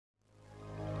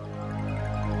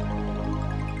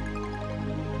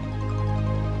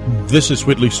This is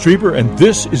Whitley Strieber, and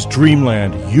this is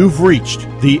Dreamland. You've reached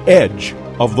the edge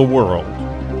of the world.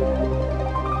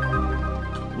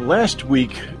 Last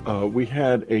week, we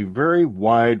had a very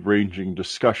wide-ranging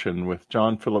discussion with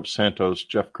John Philip Santos,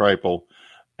 Jeff Kripal,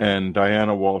 and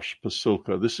Diana Walsh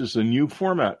Pasulka. This is a new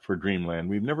format for Dreamland.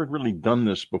 We've never really done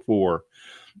this before,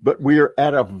 but we are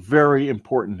at a very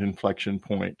important inflection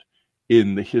point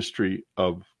in the history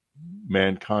of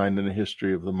mankind and the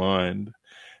history of the mind.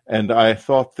 And I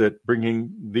thought that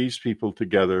bringing these people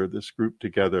together, this group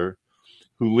together,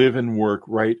 who live and work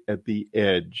right at the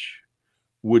edge,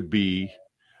 would be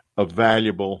a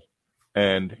valuable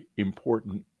and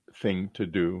important thing to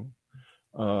do.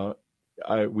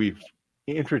 We've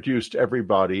introduced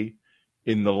everybody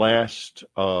in the last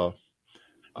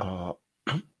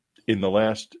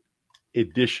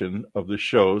edition of the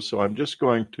show, so I'm just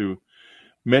going to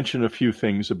mention a few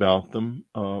things about them.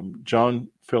 John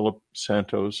Philip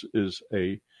Santos is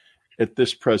at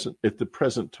the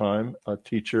present time a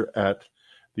teacher at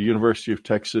the University of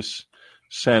Texas,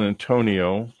 San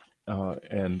Antonio,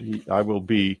 and I will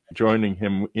be joining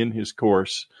him in his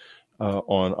course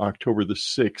on October the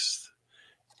 6th.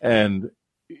 And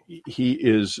he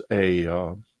is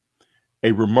a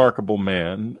remarkable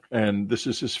man, and this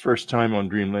is his first time on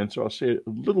Dreamland, so I'll say a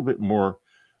little bit more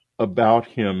about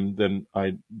him than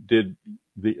I did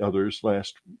the others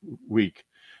last week.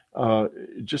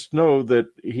 Just know that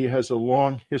he has a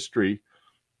long history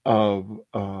of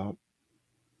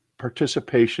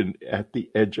participation at the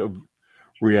edge of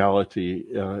reality.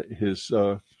 His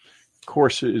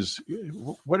course is,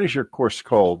 what is your course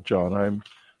called, John?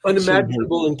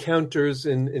 Unimaginable Encounters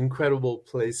in Incredible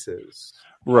Places.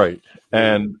 Right.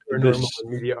 And paranormal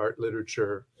and media art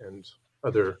literature and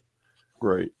other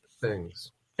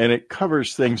things. And it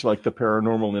covers things like the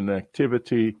paranormal in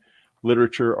activity,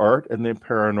 literature, art, and the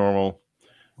paranormal,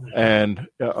 and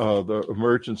the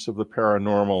emergence of the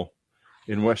paranormal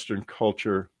in Western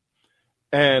culture,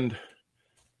 and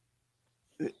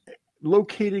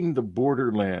locating the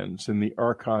borderlands in the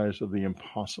archives of the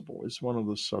impossible is one of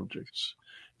the subjects.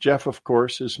 Jeff, of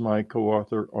course, is my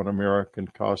co-author on American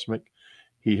Cosmic.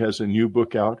 He has a new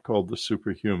book out called The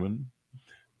Superhuman.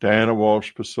 Diana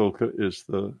Walsh Pasulka is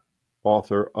the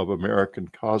author of American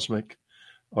Cosmic,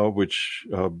 which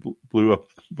blew up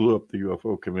the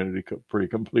UFO community pretty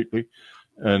completely.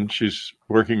 And she's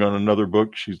working on another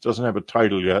book. She doesn't have a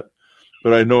title yet,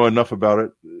 but I know enough about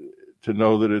it to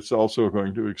know that it's also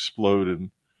going to explode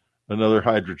in another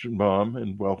hydrogen bomb.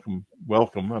 And welcome.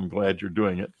 I'm glad you're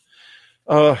doing it.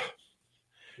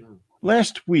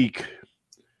 Last week,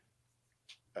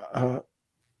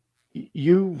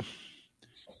 you,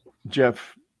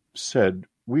 Jeff, said,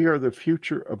 "We are the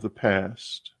future of the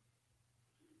past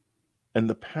and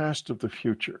the past of the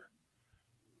future."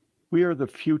 We are the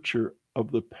future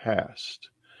of the past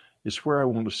is where I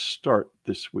want to start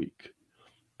this week,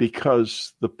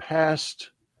 because the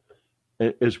past,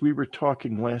 as we were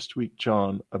talking last week,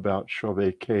 John, about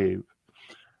Chauvet Cave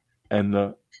and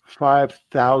the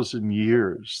 5,000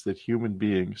 years that human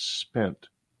beings spent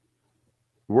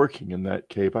working in that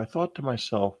cave, I thought to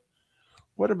myself,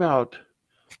 what about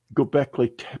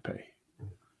Göbekli Tepe,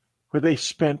 where they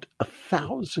spent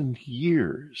 1,000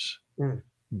 years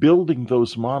building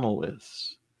those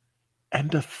monoliths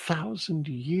and 1,000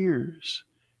 years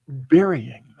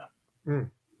burying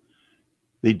them?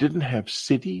 They didn't have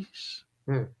cities.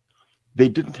 They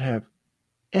didn't have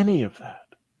any of that.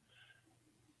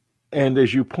 And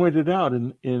as you pointed out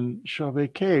in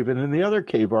Chauvet Cave and in the other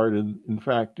cave art, in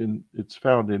fact, it's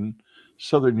found in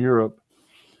Southern Europe,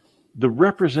 the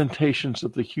representations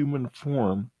of the human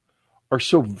form are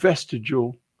so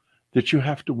vestigial that you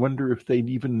have to wonder if they'd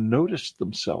even noticed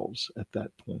themselves at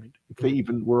that point, if they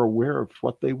even were aware of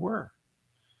what they were,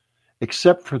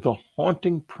 except for the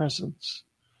haunting presence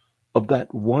of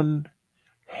that one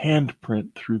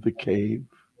handprint through the cave.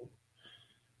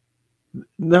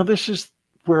 Now, this is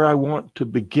where I want to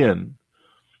begin,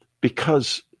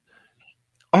 because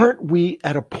aren't we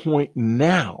at a point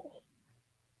now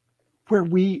where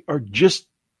we are just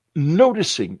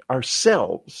noticing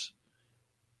ourselves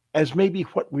as maybe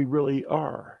what we really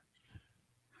are?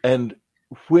 And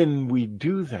when we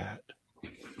do that,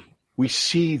 we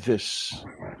see this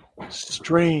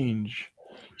strange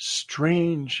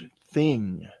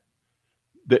thing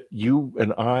that you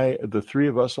and I, the three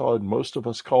of us, all, and most of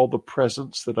us call the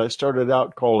presence, that I started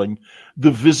out calling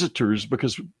the visitors,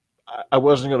 because I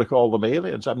wasn't going to call them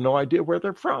aliens. I have no idea where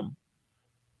they're from.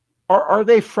 Or are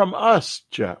they from us,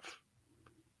 Jeff?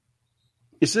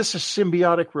 Is this a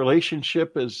symbiotic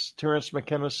relationship, as Terence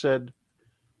McKenna said,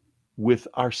 with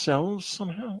ourselves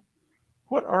somehow?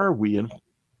 What are we, and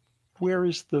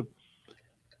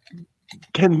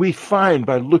can we find,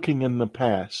 by looking in the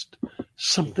past,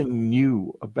 something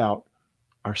new about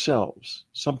ourselves,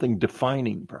 something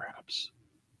defining, perhaps?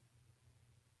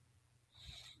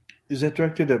 Is that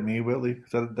directed at me, Whitley?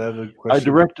 Is that a question? I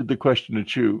directed the question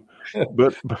at you,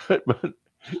 but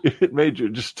it made you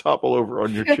just topple over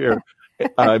on your chair.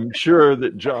 I'm sure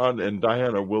that John and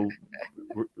Diana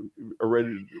are ready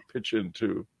to pitch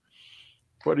into.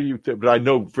 What do you think? But I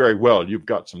know very well you've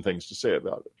got some things to say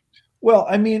about it. Well,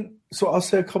 I mean, so I'll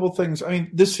say a couple things. I mean,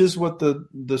 this is what the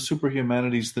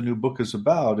Superhumanities, the new book, is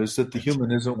about: is that the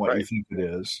human isn't what you think it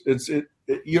is.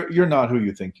 You're not who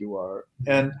you think you are.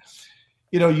 And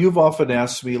you've often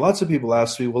asked me. Lots of people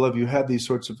ask me, "Well, have you had these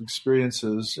sorts of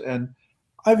experiences?" And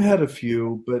I've had a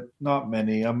few, but not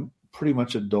many. I'm pretty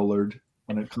much a dullard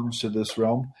when it comes to this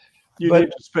realm. You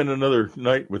need to spend another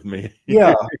night with me.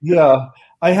 yeah.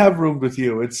 I have roomed with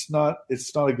you. It's not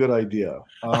a good idea.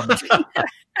 But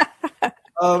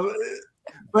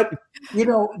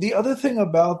the other thing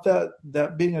about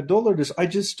that being a dullard is I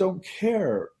just don't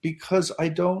care, because I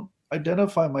don't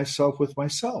identify myself with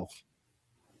myself.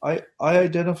 I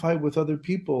identify with other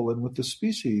people and with the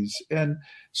species. And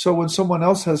so when someone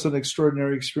else has an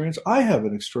extraordinary experience, I have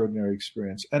an extraordinary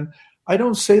experience. And I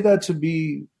don't say that to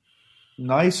be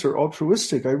nice or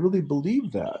altruistic. I really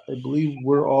believe that. I believe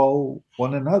we're all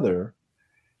one another.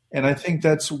 And I think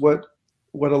that's what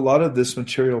a lot of this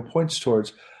material points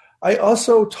towards. I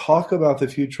also talk about the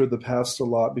future of the past a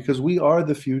lot, because we are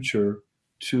the future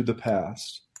to the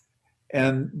past.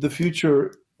 And the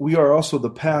future, we are also the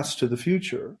past to the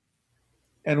future.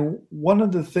 And one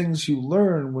of the things you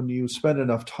learn when you spend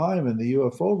enough time in the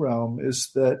UFO realm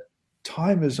is that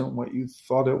time isn't what you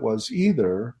thought it was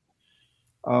either.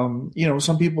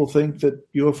 Some people think that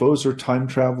UFOs are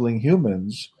time-traveling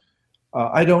humans.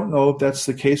 I don't know if that's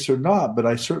the case or not, but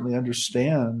I certainly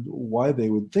understand why they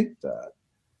would think that.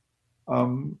 I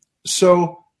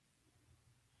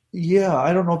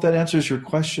don't know if that answers your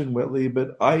question, Whitley,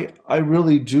 but I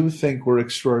really do think we're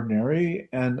extraordinary,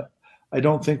 and I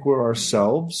don't think we're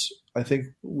ourselves. I think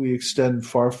we extend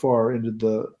far, far into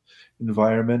the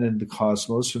environment and the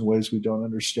cosmos in ways we don't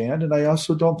understand. And I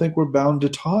also don't think we're bound to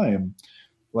time,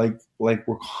 like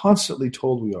we're constantly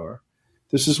told we are.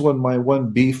 This is my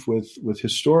one beef with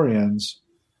historians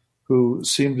who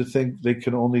seem to think they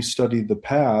can only study the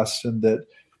past, and that,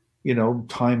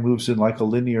 time moves in like a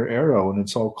linear arrow and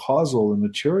it's all causal and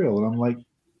material. And I'm like,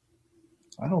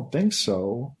 I don't think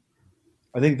so.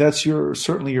 I think that's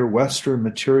certainly your Western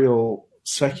material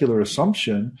secular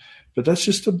assumption, but that's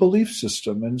just a belief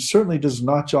system, and certainly does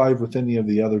not jive with any of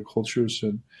the other cultures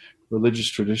and religious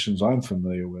traditions I'm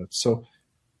familiar with. So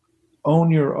own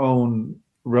your own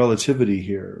relativity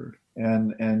here,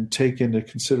 and take into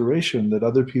consideration that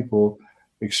other people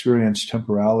experience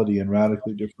temporality in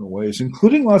radically different ways,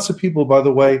 including lots of people, by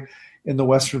the way, in the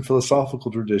Western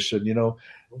philosophical tradition.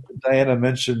 Diana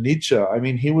mentioned Nietzsche. I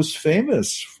mean, he was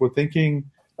famous for knowing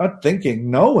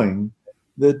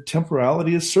that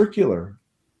temporality is circular.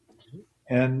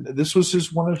 And this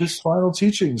was one of his final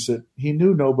teachings that he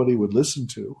knew nobody would listen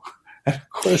to. And of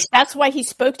course, that's why he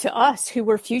spoke to us, who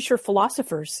were future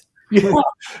philosophers. Yeah.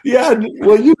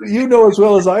 Well, you know as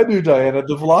well as I do, Diana,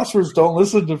 the philosophers don't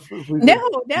listen to.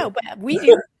 No, but we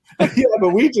do. Yeah,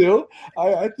 but we do.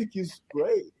 I think he's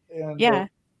great. And, yeah.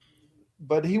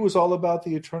 But he was all about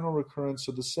the eternal recurrence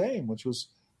of the same, which was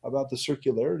about the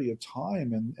circularity of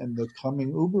time and the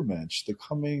coming Ubermensch, the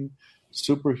coming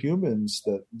superhumans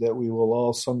that we will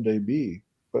all someday be,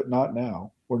 but not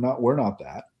now. We're not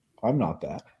that. I'm not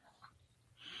that.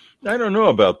 I don't know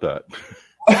about that.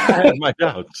 I have my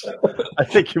doubts. I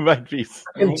think you might be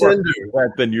more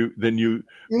that than you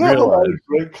have a lot of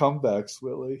great comebacks,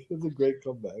 Willie. It's a great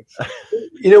comebacks.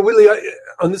 Willie,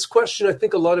 on this question, I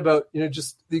think a lot about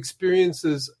just the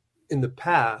experiences in the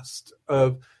past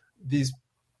of these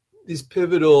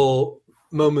pivotal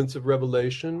moments of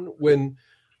revelation when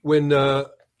the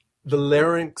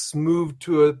larynx moved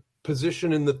to a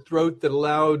position in the throat that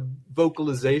allowed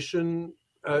vocalization.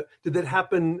 Did that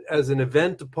happen as an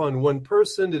event upon one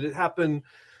person? Did it happen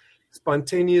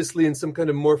spontaneously in some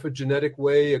kind of morphogenetic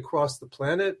way across the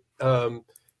planet? And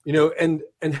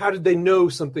how did they know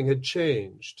something had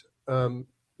changed? The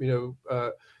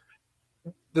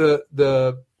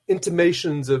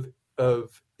intimations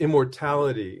of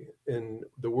immortality in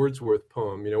the Wordsworth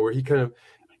poem, where he kind of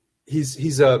he's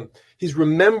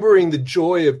remembering the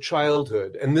joy of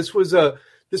childhood, and this was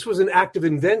an act of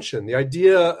invention. The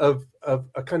idea of a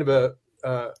kind of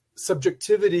a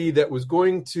subjectivity that was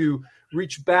going to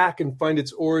reach back and find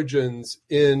its origins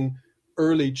in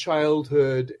early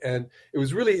childhood, and it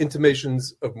was really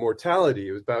intimations of mortality.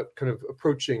 It was about kind of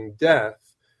approaching death.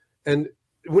 And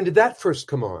when did that first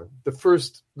come on? The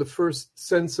first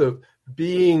sense of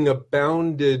being a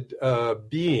bounded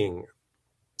being,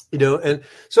 and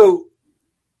so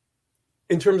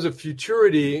in terms of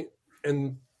futurity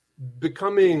and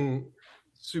becoming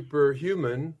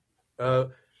superhuman,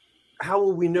 how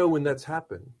will we know when that's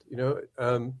happened?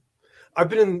 I've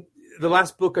been in the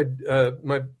last book.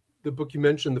 The book you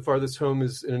mentioned, The Farthest Home,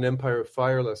 is in an Empire of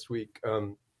Fire last week.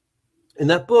 In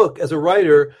that book, as a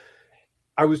writer,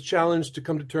 I was challenged to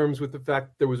come to terms with the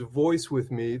fact there was a voice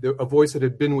with me, a voice that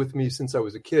had been with me since I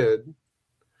was a kid,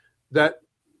 that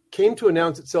came to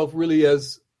announce itself really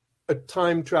as a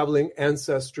time-traveling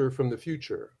ancestor from the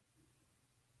future,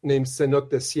 named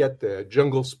Cenote Siete,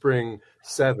 Jungle Spring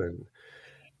 7.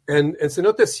 And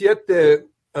Cenote Siete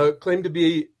claimed to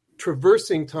be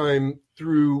traversing time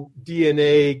through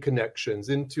DNA connections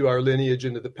into our lineage,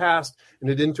 into the past, and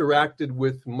it interacted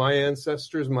with my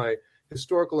ancestors, my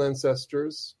historical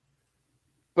ancestors.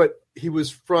 But he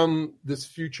was from this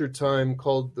future time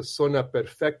called the Zona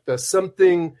Perfecta.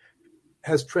 Something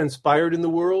has transpired in the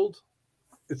world.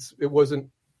 It wasn't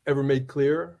ever made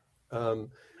clear. That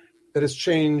has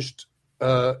changed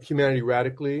humanity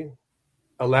radically,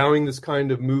 allowing this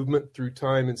kind of movement through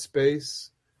time and space.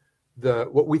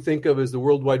 What we think of as the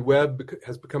World Wide Web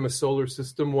has become a solar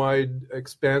system-wide,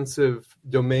 expansive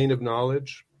domain of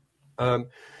knowledge.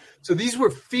 So these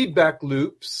were feedback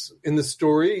loops in the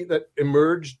story that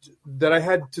emerged that I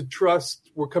had to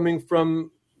trust were coming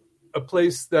from a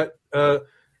place that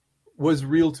was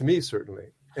real to me, certainly.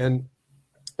 And,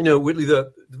 Whitley,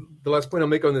 the last point I'll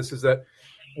make on this is that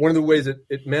one of the ways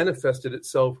it manifested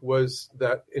itself was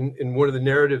that in one of the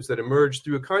narratives that emerged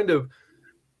through a kind of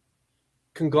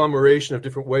conglomeration of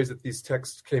different ways that these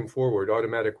texts came forward,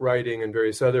 automatic writing and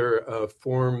various other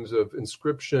forms of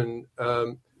inscription,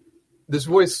 this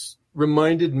voice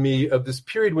reminded me of this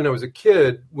period when I was a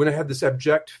kid, when I had this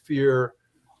abject fear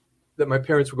that my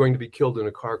parents were going to be killed in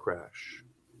a car crash.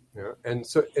 And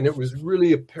it was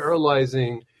really a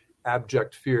paralyzing,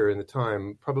 abject fear in the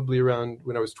time, probably around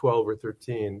when I was 12 or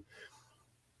 13.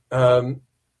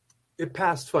 It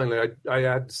passed finally. I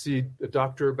had to see a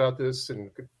doctor about this and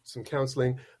some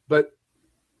counseling. But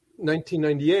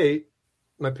 1998,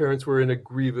 my parents were in a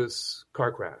grievous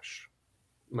car crash.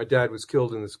 My dad was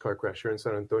killed in this car crash here in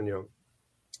San Antonio.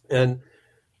 And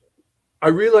I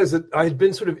realized that I had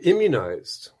been sort of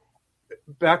immunized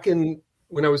back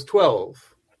when I was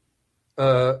 12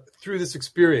 through this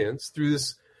experience, through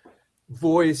this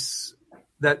voice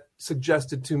that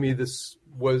suggested to me this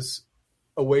was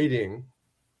awaiting,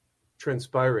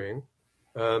 transpiring.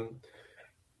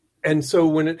 And so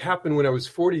when it happened when I was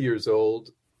 40 years old,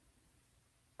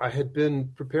 I had been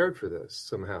prepared for this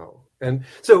somehow. And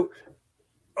so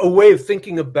a way of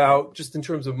thinking about, just in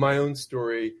terms of my own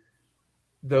story,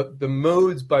 the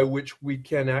modes by which we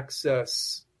can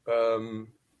access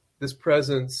this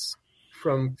presence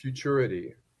from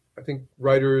futurity. I think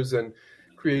writers and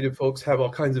creative folks have all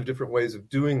kinds of different ways of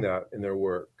doing that in their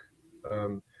work.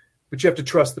 But you have to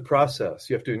trust the process.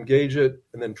 You have to engage it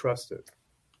and then trust it.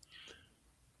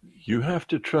 You have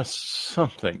to trust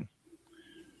something,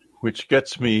 which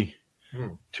gets me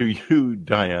to you,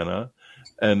 Diana,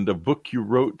 and a book you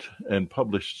wrote and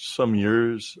published some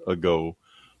years ago,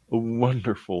 a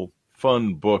wonderful,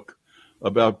 fun book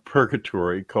about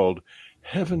purgatory called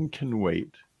Heaven Can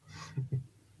Wait.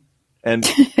 And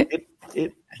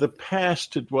the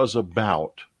past it was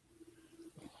about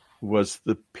was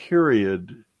the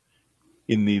period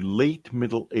in the late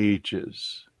Middle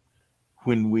Ages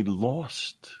when we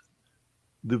lost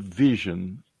the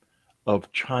vision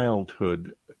of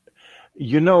childhood.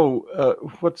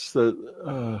 What's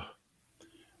our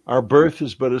birth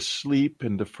is but a sleep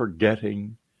and a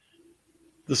forgetting.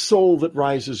 The soul that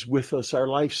rises with us, our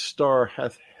life's star,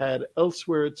 hath had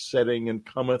elsewhere its setting and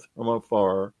cometh from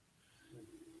afar.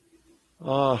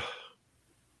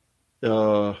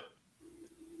 The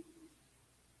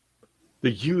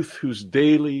youth who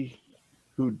daily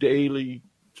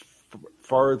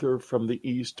farther from the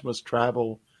east must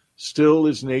travel, still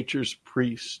is nature's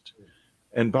priest,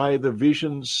 and by the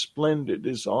vision splendid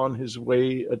is on his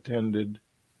way attended.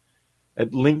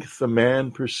 At length the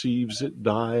man perceives it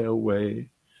die away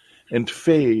and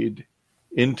fade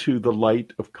into the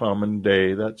light of common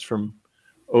day. That's from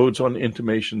Odes on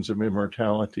Intimations of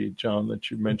Immortality, John, that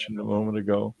you mentioned a moment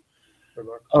ago.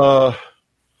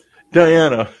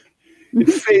 Diana, it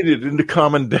faded into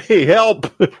common day.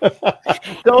 Help!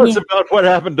 Tell us about what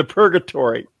happened to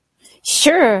purgatory.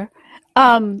 Sure.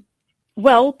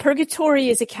 Well, purgatory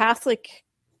is a Catholic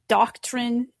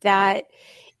doctrine that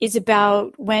is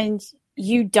about when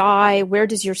you die, where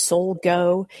does your soul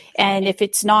go? And if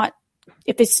it's not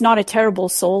a terrible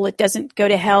soul, it doesn't go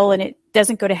to hell and it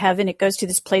doesn't go to heaven. It goes to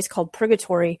this place called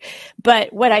purgatory.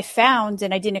 But what I found,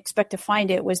 and I didn't expect to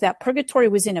find it, was that purgatory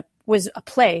was a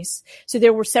place. So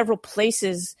there were several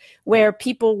places where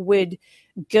people would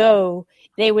go.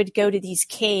 They would go to these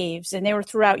caves, and they were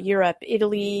throughout Europe,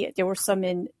 Italy. There were some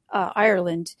in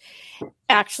Ireland.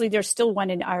 Actually, there's still one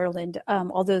in Ireland.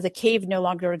 Although the cave no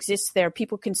longer exists there,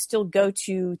 people can still go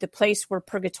to the place where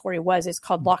purgatory was. It's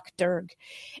called Loch Derg.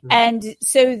 And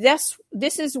so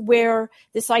this is where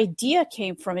this idea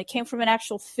came from. It came from an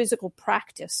actual physical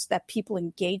practice that people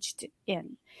engaged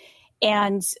in.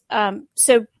 And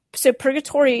so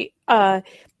purgatory,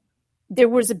 there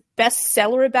was a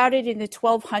bestseller about it in the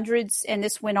 1200s, and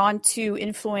this went on to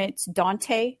influence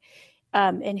Dante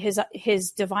in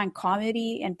his Divine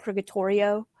Comedy and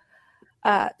Purgatorio.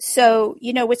 So,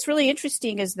 what's really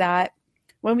interesting is that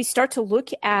when we start to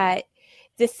look at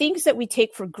the things that we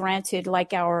take for granted,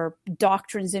 like our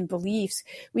doctrines and beliefs,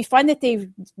 we find that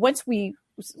once we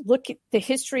look at the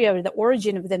history of the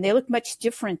origin of them, they look much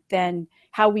different than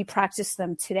how we practice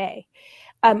them today.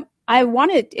 I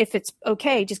wanted, if it's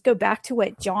okay, just go back to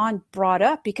what John brought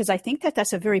up, because I think that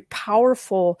that's a very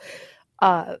powerful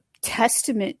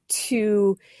testament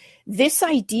to this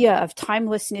idea of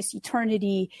timelessness,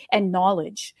 eternity, and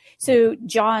knowledge. So,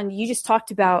 John, you just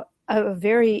talked about a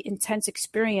very intense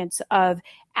experience of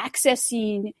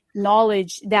accessing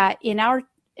knowledge that in our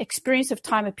experience of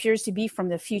time appears to be from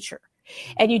the future.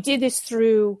 And you did this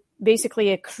through basically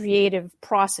a creative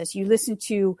process. You listened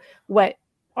to what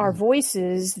our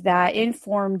voices that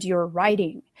informed your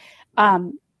writing.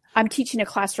 I'm teaching a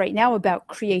class right now about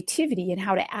creativity and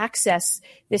how to access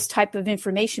this type of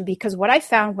information, because what I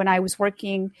found when I was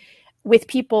working with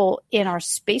people in our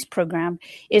space program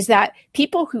is that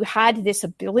people who had this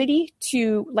ability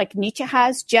to, like Nietzsche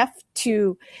has, Jeff,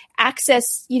 to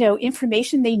access,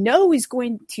 information they know is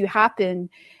going to happen.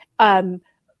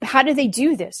 How do they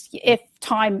do this if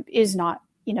time is not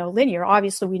linear?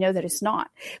 Obviously, we know that it's not.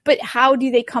 But how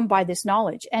do they come by this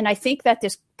knowledge? And I think that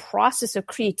this process of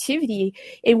creativity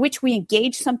in which we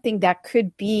engage something that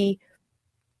could be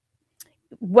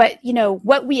what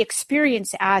we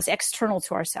experience as external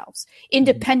to ourselves,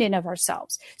 independent of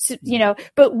ourselves. So,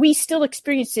 but we still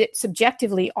experience it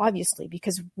subjectively, obviously,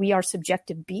 because we are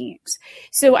subjective beings.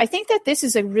 So I think that this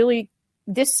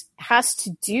has to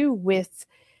do with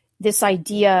this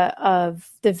idea of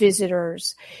the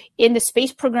visitors. In the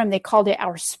space program, they called it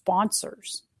our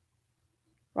sponsors,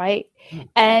 right?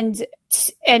 And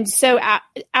so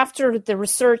after the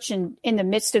research and in the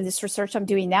midst of this research I'm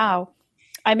doing now,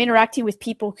 I'm interacting with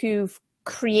people who've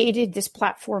created this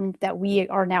platform that we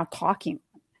are now talking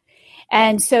on.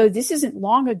 And so this isn't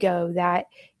long ago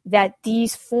that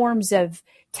these forms of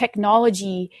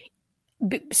technology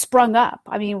sprung up.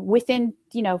 I mean, within,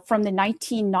 from the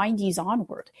 1990s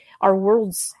onward, our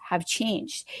worlds have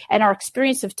changed and our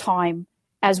experience of time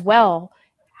as well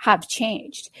have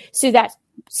changed. So that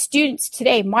students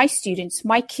today, my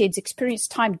kids experience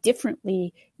time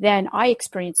differently than I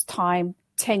experienced time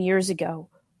 10 years ago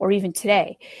or even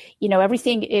today.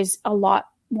 Everything is a lot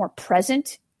more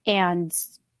present, and,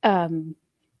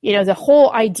 the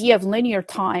whole idea of linear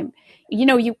time,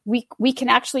 we can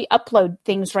actually upload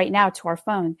things right now to our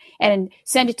phone and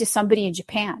send it to somebody in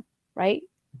Japan, right?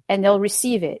 And they'll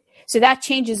receive it. So that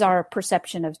changes our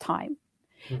perception of time.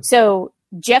 So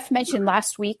Jeff mentioned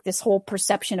last week this whole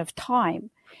perception of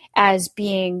time as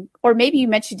being, or maybe you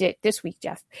mentioned it this week,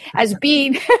 Jeff, as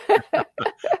being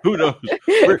who knows?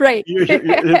 Right.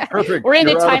 It's perfect. We're in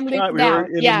a time loop now.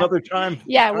 We're in another time.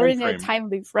 Yeah, we're in a time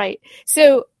loop, right?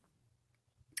 So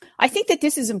I think that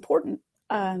this is important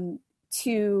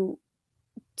to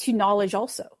knowledge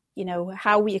also.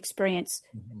 How we experience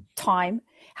time.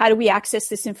 How do we access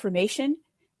this information?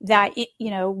 That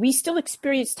we still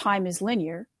experience time as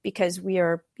linear because we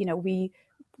are,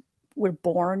 we're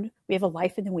born, we have a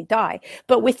life, and then we die.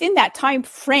 But within that time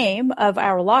frame of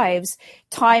our lives,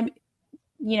 time,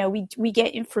 we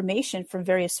get information from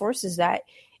various sources that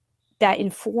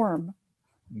inform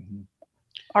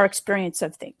our experience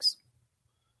of things.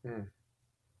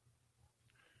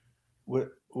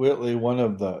 Whitley,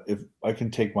 if I can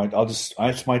take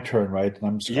it's my turn, right? And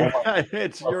I'm just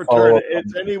it's your turn.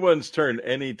 It's anyone's turn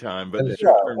anytime, but it's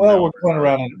your turn. Well, we're going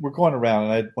around,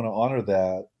 and I want to honor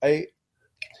that.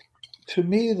 To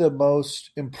me, the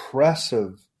most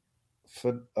impressive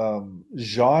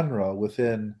genre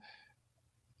within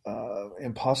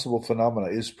impossible phenomena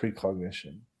is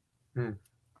precognition,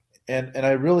 and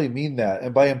I really mean that.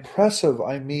 And by impressive,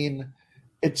 I mean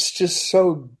it's just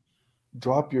so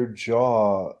drop your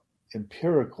jaw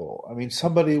empirical. I mean,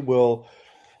 somebody will,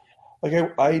 like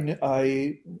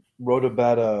I wrote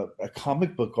about a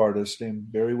comic book artist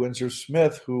named Barry Windsor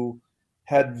Smith who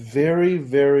had very,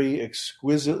 very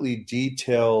exquisitely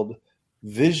detailed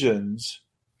visions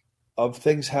of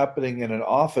things happening in an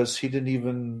office. He didn't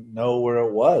even know where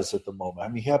it was at the moment. I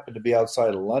mean, he happened to be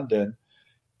outside of London,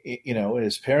 you know, in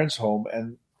his parents' home,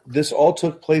 and this all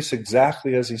took place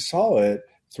exactly as he saw it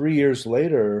 3 years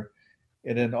later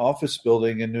in an office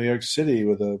building in New York City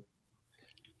with a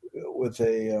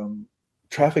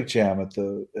traffic jam at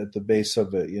the base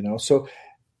of it, you know. So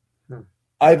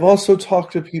I've also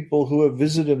talked to people who have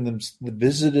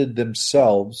visited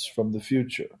themselves from the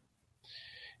future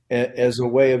as a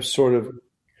way of sort of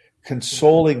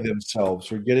consoling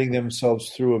themselves or getting themselves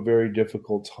through a very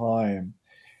difficult time.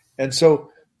 And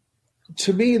so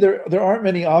to me, there aren't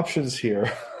many options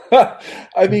here.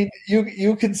 I mean,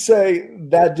 you can say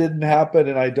that didn't happen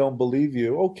and I don't believe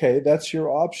you. Okay, that's your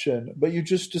option, but you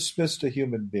just dismissed a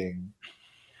human being,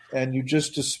 and you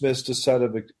just dismissed a set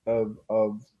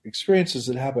of experiences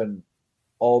that happen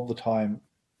all the time,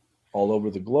 all over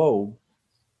the globe.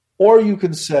 Or you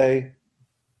can say,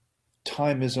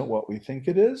 time isn't what we think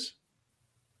it is.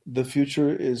 The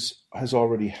future has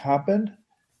already happened,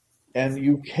 and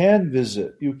you can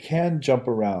visit, you can jump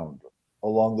around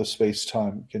along the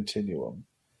space-time continuum.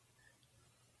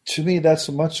 To me, that's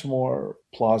much more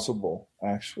plausible,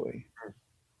 actually.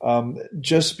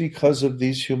 Just because of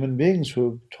these human beings who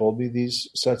have told me these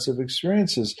sets of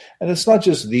experiences. And it's not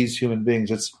just these human beings,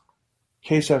 it's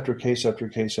case after case after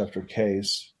case after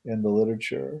case in the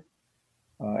literature.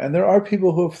 And there are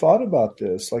people who have thought about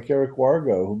this, like Eric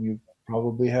Wargo, whom you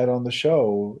probably had on the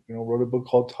show, you know, wrote a book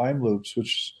called Time Loops, which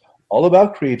is all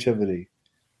about creativity.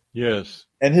 Yes.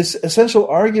 And his essential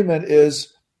argument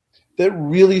is that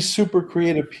really super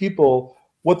creative people,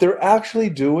 what they're actually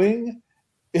doing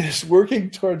is working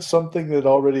towards something that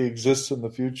already exists in the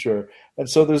future. And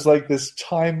so there's like this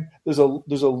time, there's a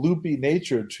loopy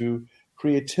nature to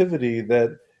creativity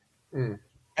that, and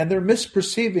they're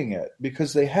misperceiving it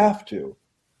because they have to.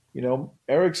 You know,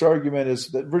 Eric's argument is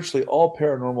that virtually all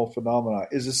paranormal phenomena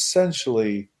is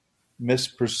essentially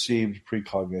misperceived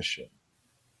precognition.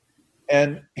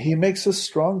 And he makes a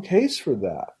strong case for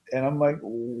that. And I'm like,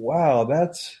 wow,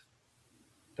 that's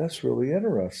really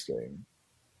interesting.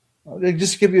 I'll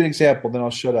just give you an example, then I'll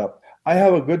shut up. I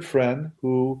have a good friend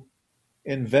who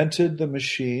invented the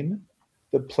machine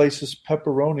that places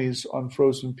pepperonis on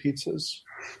frozen pizzas.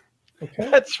 Okay?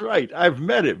 That's right. I've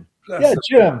met him. Yeah,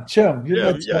 Jim.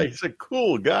 Yeah, he's a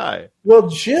cool guy. Well,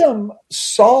 Jim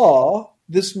saw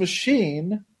this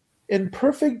machine in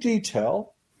perfect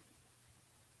detail,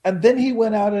 and then he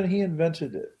went out and he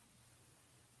invented it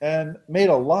and made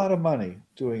a lot of money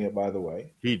doing it, by the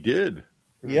way. He did.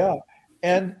 Yeah.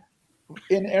 And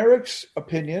in Eric's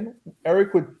opinion,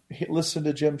 Eric would listen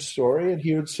to Jim's story and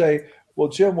he would say, well,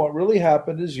 Jim, what really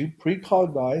happened is you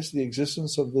precognized the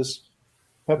existence of this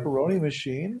pepperoni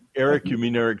machine. Eric, you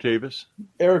mean Eric Davis?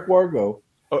 Eric Wargo.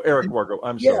 Oh, Eric Wargo.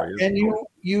 I'm sorry. And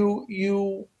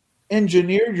you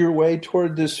engineered your way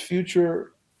toward this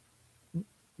future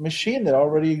machine that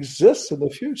already exists in the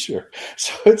future.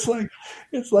 So it's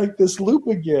like this loop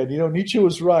again. You know, Nietzsche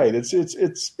was right.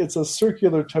 It's a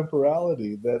circular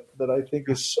temporality that I think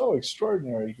is so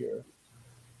extraordinary here.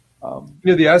 You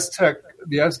know, the Aztec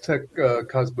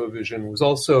cosmovision was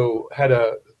also had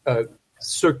a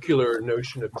circular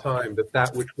notion of time,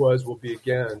 that which was will be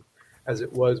again, as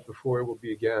it was before it will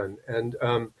be again. And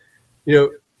you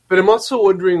know, but I'm also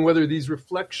wondering whether these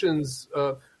reflections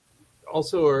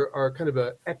also are kind of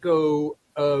an echo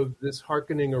of this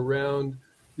hearkening around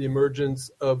the emergence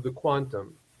of the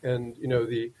quantum, and you know,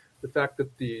 the fact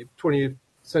that the 20th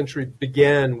century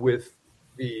began with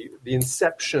the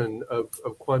inception of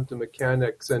quantum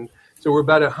mechanics, and so we're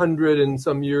about 100 and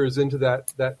some years into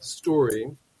that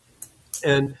story.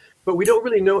 But we don't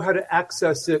really know how to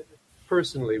access it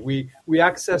personally. We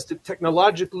accessed it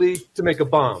technologically to make a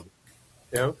bomb,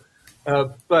 you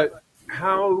know. But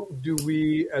how do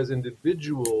we, as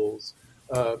individuals,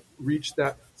 reach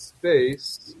that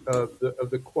space of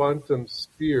the quantum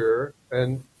sphere,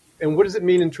 and what does it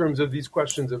mean in terms of these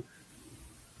questions of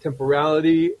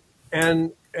temporality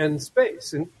and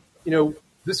space? And you know,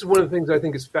 this is one of the things I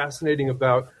think is fascinating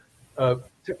about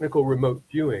technical remote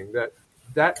viewing,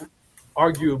 that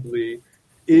arguably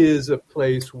is a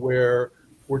place where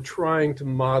we're trying to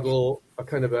model a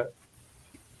kind of a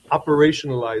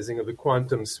operationalizing of the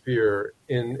quantum sphere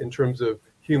in terms of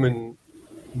human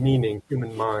meaning,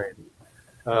 human mind.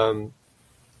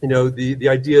 You know, the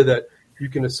idea that you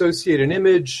can associate an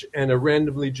image and a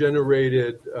randomly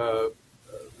generated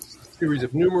series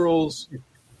of numerals, you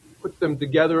put them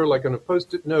together like on a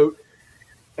Post-it note,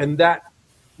 and that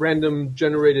random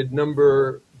generated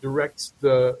number directs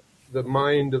the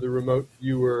mind of the remote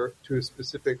viewer to a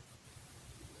specific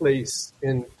place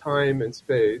in time and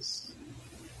space.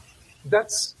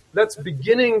 That's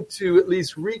beginning to at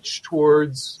least reach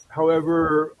towards,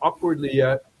 however awkwardly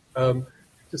yet,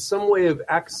 to some way of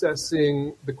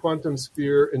accessing the quantum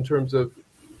sphere in terms of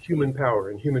human power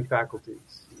and human faculties.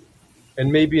 And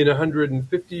maybe in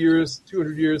 150 years,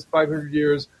 200 years, 500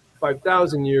 years,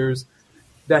 5,000 years,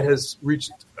 that has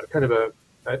reached a kind of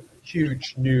a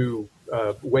huge new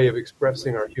way of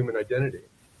expressing our human identity.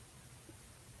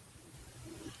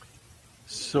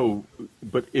 So,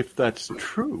 but if that's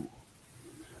true,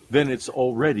 then it's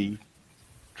already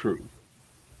true,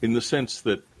 in the sense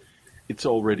that it's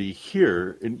already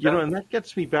here. And, and that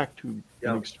gets me back to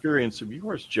an experience of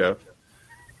yours, Jeff.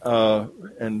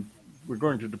 And we're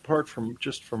going to depart from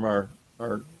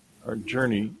our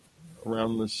journey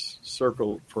around this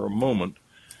circle for a moment,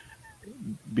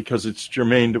 because it's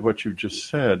germane to what you just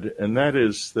said. And that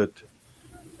is that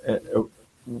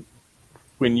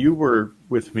when you were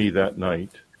with me that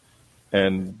night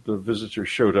and the visitor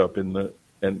showed up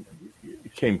and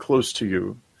came close to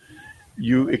you,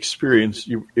 you experienced,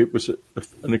 it was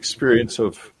an experience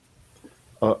of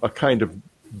a kind of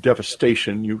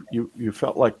devastation. You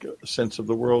felt like a sense of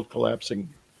the world collapsing,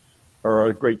 or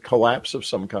a great collapse of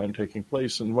some kind taking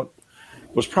place. And what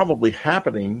was probably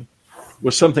happening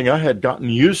was something I had gotten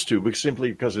used to,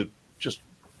 simply because it just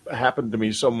happened to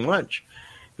me so much,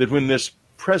 that when this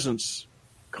presence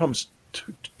comes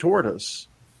toward us,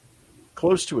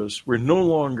 close to us, we're no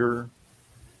longer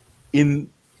in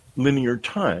linear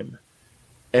time.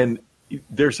 And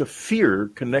there's a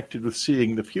fear connected with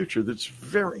seeing the future that's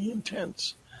very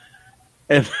intense.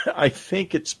 And I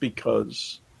think it's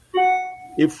because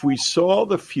if we saw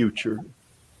the future,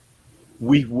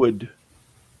 we would,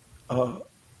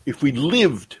 if we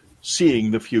lived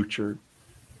seeing the future,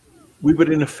 we would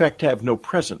in effect have no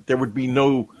present. There would be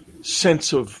no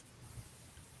sense of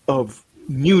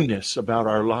newness about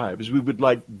our lives. We would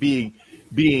like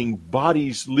being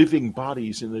bodies, living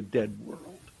bodies in a dead world.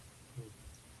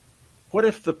 What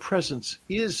if the presence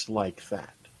is like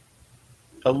that?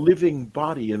 A living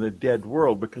body in a dead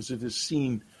world, because it has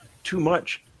seen too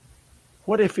much.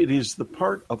 What if it is the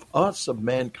part of us, of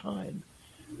mankind,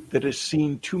 that has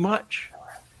seen too much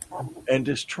and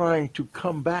is trying to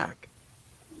come back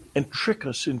and trick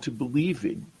us into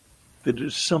believing that it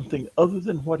is something other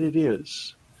than what it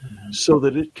is, so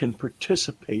that it can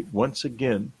participate once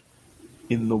again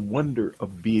in the wonder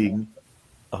of being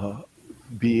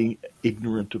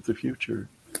ignorant of the future?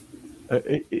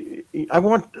 I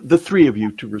want the three of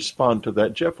you to respond to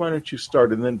that. Jeff, why don't you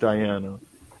start, and then Diana?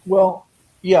 Well,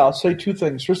 yeah, I'll say two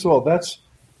things. First of all,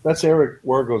 that's Eric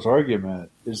Wargo's argument,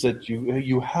 is that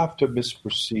you have to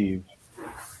misperceive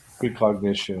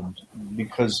precognition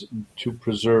because to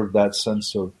preserve that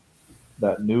sense of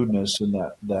that newness and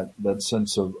that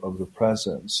sense of the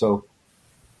present. So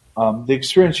the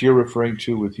experience you're referring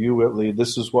to with you, Whitley,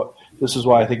 this is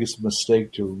why I think it's a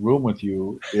mistake to room with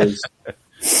you, is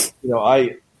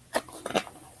I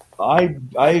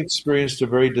experienced a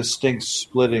very distinct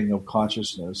splitting of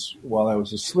consciousness while I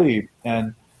was asleep,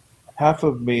 and half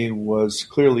of me was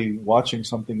clearly watching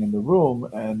something in the room,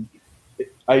 and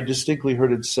I distinctly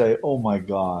heard it say, "Oh my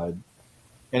God."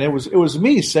 And it was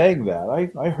me saying that.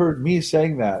 I heard me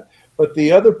saying that. But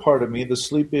the other part of me, the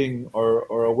sleeping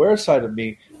or aware side of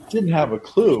me, didn't have a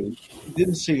clue,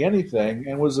 didn't see anything,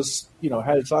 and was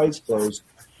had its eyes closed,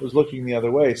 was looking the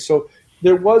other way. So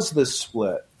there was this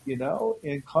split,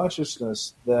 in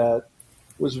consciousness that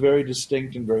was very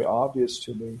distinct and very obvious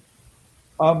to me.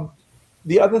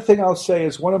 The other thing I'll say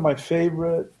is one of my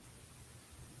favorite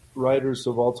writers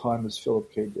of all time is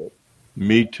Philip K. Dick.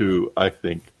 Me too, I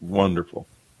think. Wonderful.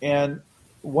 And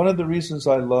one of the reasons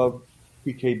I love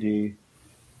PKD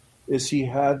is he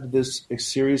had a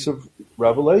series of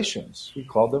revelations. He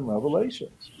called them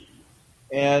revelations.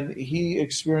 And he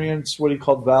experienced what he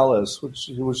called VALIS,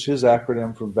 which was his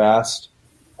acronym for Vast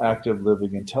Active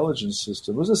Living Intelligence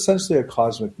System. It was essentially a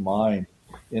cosmic mind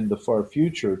in the far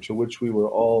future to which we were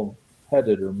all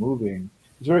headed or moving.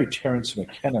 It was very Terence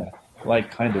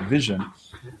McKenna-like kind of vision.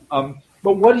 But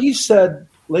what he said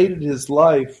late in his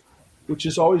life, which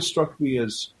has always struck me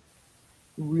as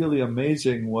really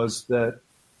amazing, was that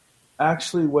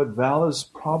actually what VALIS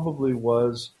probably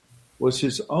was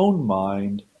his own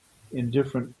mind in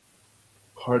different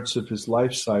parts of his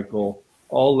life cycle,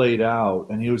 all laid out,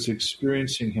 and he was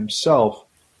experiencing himself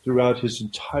throughout his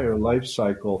entire life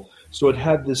cycle. So it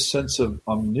had this sense of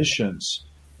omniscience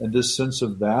and this sense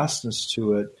of vastness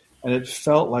to it and it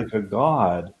felt like a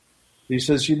god. He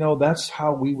says, that's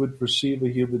how we would perceive a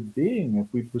human being if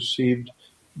we perceived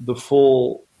the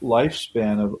full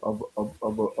lifespan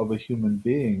of a human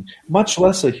being, much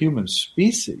less a human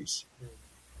species,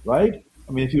 right?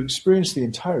 I mean, if you experience the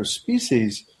entire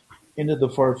species into the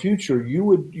far future, you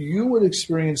would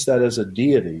experience that as a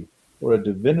deity or a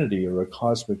divinity or a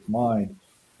cosmic mind.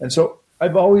 And so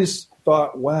I've always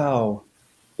thought, wow,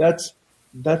 that's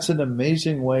an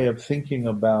amazing way of thinking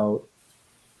about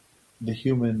the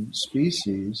human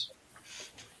species.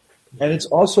 And it's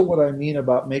also what I mean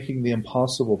about making the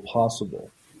impossible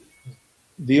possible.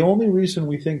 The only reason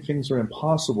we think things are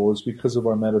impossible is because of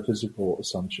our metaphysical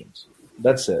assumptions.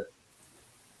 That's it.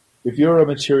 If you're a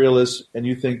materialist and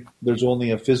you think there's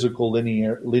only a physical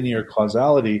linear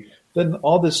causality, then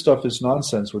all this stuff is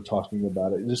nonsense we're talking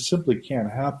about. It just simply can't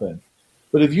happen.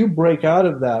 But if you break out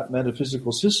of that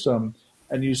metaphysical system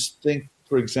and you think,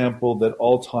 for example, that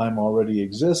all time already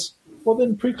exists, well,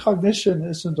 then precognition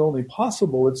isn't only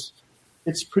possible,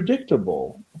 it's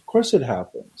predictable. Of course it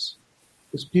happens.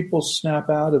 Because people snap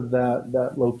out of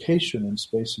that location in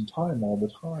space and time all the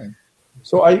time.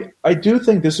 So I do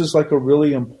think this is like a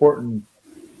really important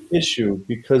issue,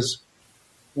 because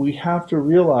we have to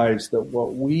realize that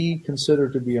what we consider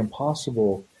to be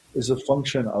impossible is a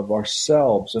function of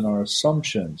ourselves and our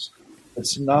assumptions.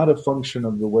 It's not a function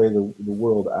of the way the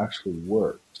world actually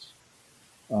works.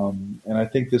 And I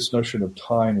think this notion of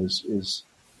time is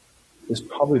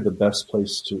probably the best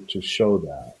place to show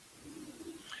that.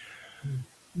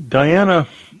 Diana,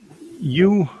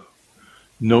 you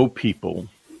know people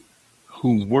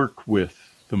who work with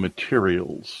the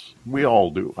materials. We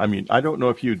all do. I mean, I don't know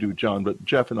if you do, John, but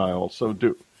Jeff and I also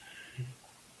do.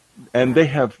 And they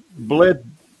have bled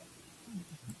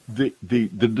the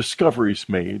discoveries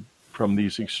made from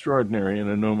these extraordinary and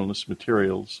anomalous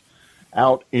materials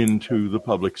out into the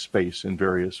public space in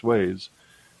various ways.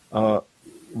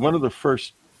 One of the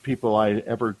first people I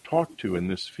ever talked to in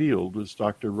this field was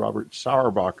Dr. Robert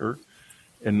Sauerbacher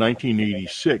in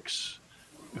 1986,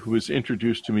 who was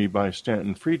introduced to me by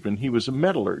Stanton Friedman. He was a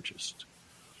metallurgist,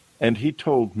 and he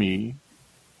told me,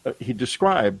 he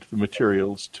described the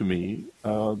materials to me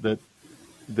that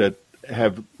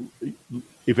have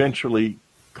eventually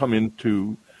come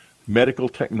into medical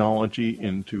technology,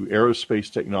 into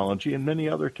aerospace technology, and many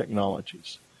other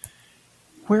technologies.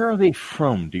 Where are they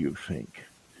from, do you think?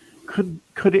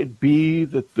 Could it be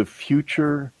that the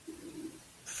future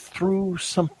threw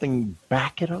something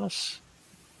back at us,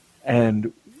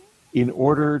 and in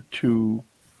order to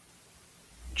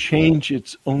change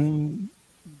its own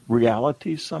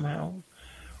reality somehow?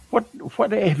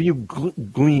 What have you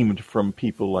gleaned from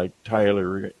people like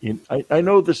Tyler? I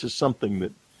know this is something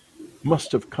that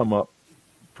must have come up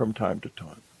from time to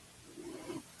time.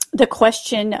 The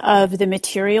question of the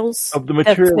materials? Of the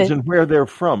materials and where they're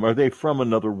from. Are they from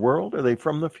another world? Are they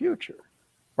from the future?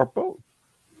 Or both?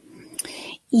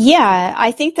 Yeah,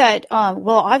 I think that,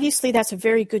 well, obviously that's a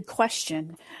very good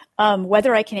question.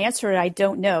 Whether I can answer it, I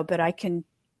don't know, but I can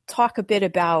talk a bit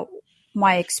about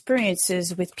my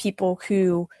experiences with people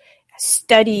who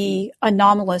study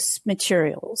anomalous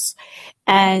materials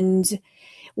and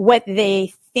what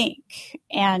they think,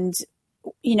 and,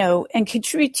 and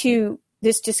contribute to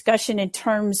this discussion in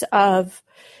terms of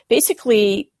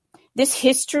basically this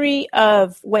history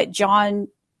of what John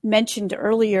mentioned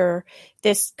earlier,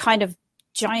 this kind of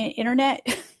giant internet,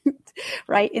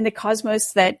 right, in the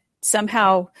cosmos that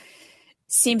somehow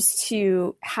seems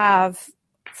to have,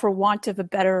 for want of a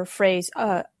better phrase,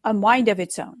 a mind of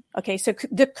its own. Okay, so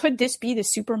could this be the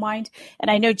supermind? And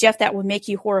I know, Jeff, that would make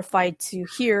you horrified to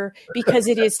hear, because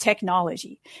it is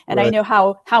technology, and right. I know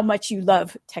how much you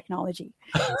love technology.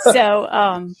 So,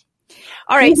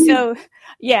 all right, so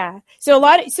yeah,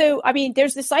 so I mean,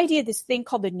 there's this idea, this thing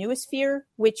called the noosphere,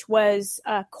 which was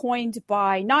coined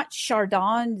by not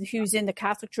Chardin, who's in the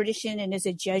Catholic tradition and is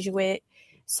a Jesuit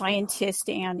scientist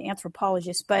and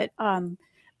anthropologist, but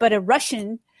a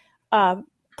Russian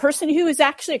person who is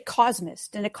actually a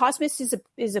cosmist. And a cosmist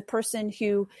is a person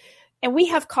who, and we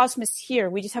have cosmists here,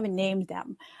 we just haven't named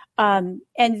them. And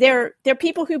they're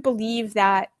people who believe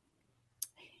that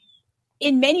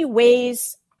in many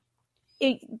ways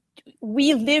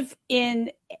we live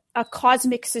in a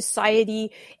cosmic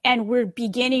society, and we're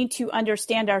beginning to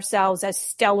understand ourselves as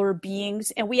stellar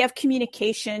beings, and we have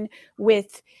communication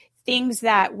with things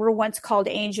that were once called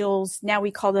angels. Now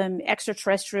we call them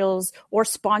extraterrestrials or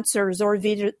sponsors or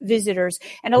visitors.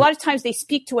 And a lot of times they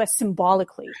speak to us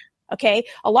symbolically. Okay.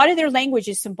 A lot of their language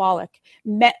is symbolic,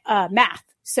 math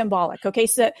symbolic. Okay.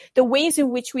 So the ways in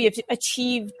which we have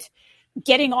achieved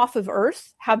getting off of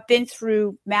Earth have been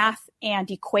through math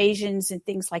and equations and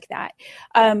things like that.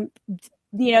 So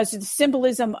the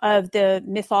symbolism of the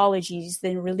mythologies,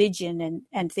 the religion,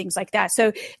 and things like that.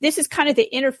 So this is kind of the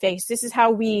interface. This is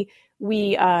how we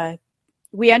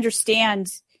understand.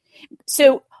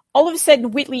 So all of a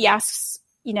sudden, Whitley asks,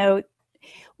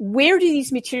 where do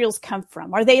these materials come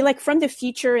from? Are they like from the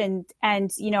future, and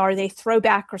are they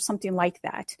throwback or something like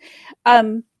that?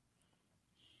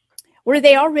 Were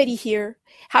they already here?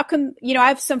 How come, I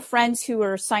have some friends who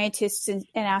are scientists and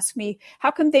ask me, how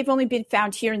come they've only been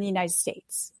found here in the United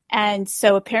States? And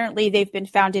so apparently they've been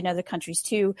found in other countries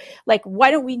too. Like, why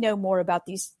don't we know more about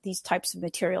these types of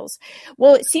materials?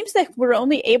 Well, it seems that we're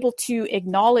only able to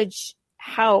acknowledge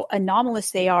how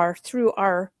anomalous they are through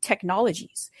our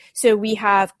technologies. So we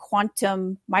have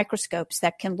quantum microscopes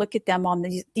that can look at them on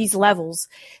these levels,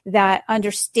 that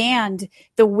understand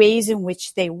the ways in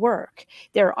which they work,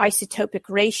 their isotopic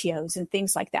ratios and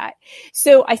things like that.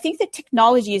 So I think that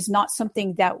technology is not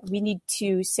something that we need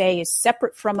to say is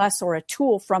separate from us or a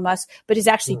tool from us, but is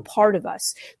actually part of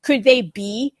us. Could they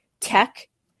be tech?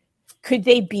 Could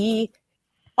they be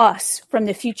us from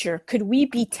the future? Could we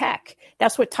be tech?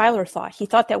 That's what Tyler thought. He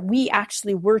thought that we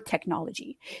actually were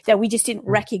technology, that we just didn't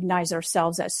recognize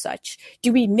ourselves as such.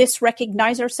 Do we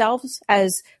misrecognize ourselves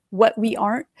as what we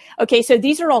aren't? Okay, so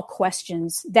these are all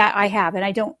questions that I have, and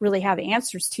I don't really have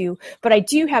answers to, but I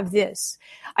do have this.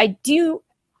 I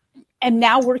am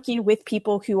now working with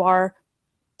people who are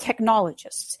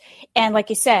technologists. And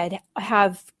like I said, I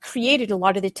have created a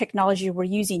lot of the technology we're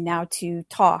using now to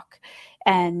talk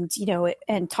and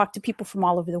talk to people from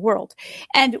all over the world.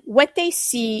 And what they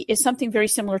see is something very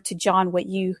similar to John, what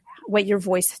your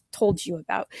voice told you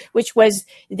about, which was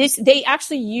this. They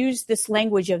actually use this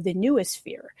language of the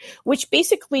noosphere, which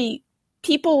basically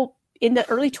people in the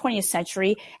early 20th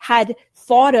century had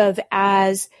thought of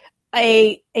as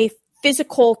a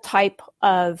physical type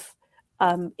of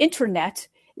internet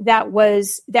that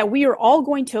we are all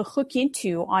going to hook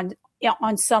into on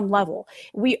some level.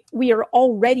 We are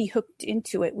already hooked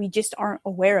into it. We just aren't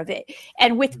aware of it.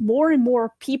 And with more and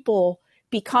more people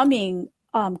becoming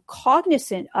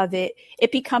cognizant of it,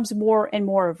 it becomes more and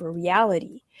more of a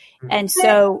reality. And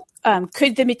so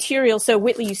could the material, so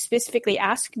Whitley, you specifically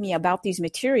asked me about these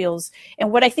materials.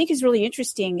 And what I think is really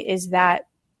interesting is that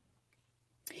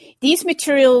these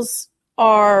materials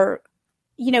are,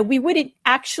 we wouldn't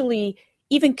actually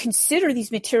even consider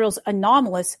these materials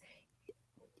anomalous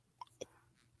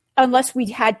unless we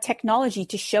had technology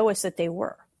to show us that they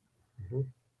were. Mm-hmm.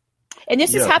 And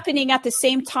this is happening at the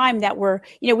same time that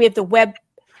we have the Webb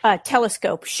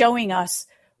telescope showing us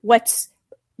what's,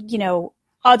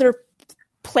 other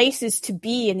places to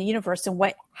be in the universe and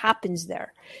what happens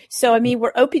there. So,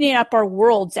 we're opening up our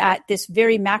worlds at this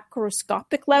very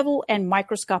macroscopic level and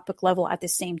microscopic level at the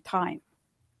same time.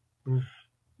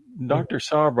 Dr.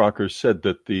 Sauerbracher said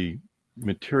that the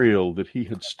material that he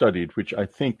had studied, which I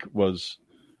think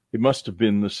it must have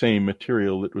been the same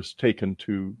material that was taken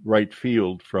to Wright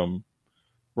Field from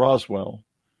Roswell,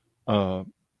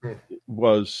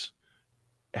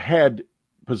 had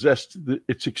possessed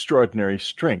its extraordinary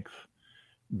strength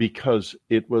because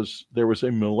there was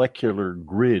a molecular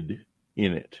grid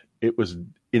in it. It was,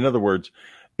 in other words,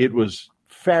 it was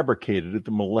fabricated at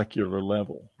the molecular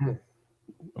level.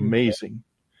 Amazing.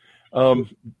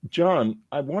 John,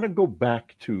 I want to go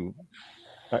back to,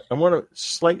 I want to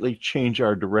slightly change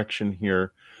our direction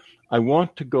here. I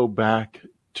want to go back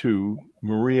to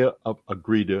Maria of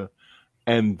Agreda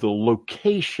and the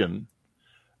location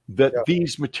that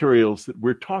these materials that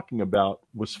we're talking about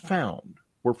were found.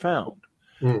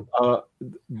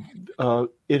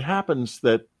 It happens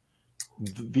that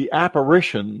the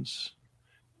apparitions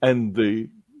and the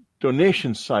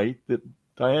donation site that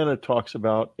Diana talks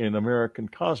about in American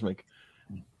Cosmic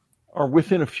are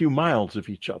within a few miles of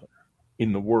each other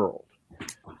in the world.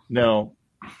 Now,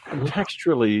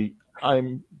 contextually,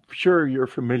 I'm sure you're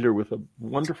familiar with a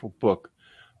wonderful book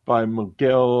by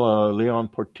Miguel Leon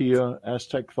Portilla,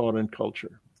 Aztec Thought and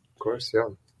Culture. Of course,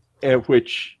 yeah.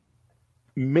 Which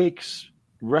makes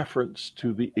reference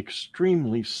to the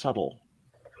extremely subtle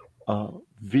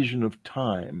vision of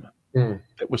time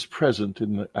that was present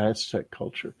in the Aztec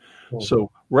culture. So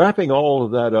wrapping all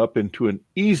of that up into an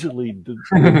easily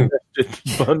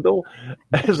digested bundle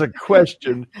as a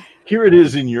question, here it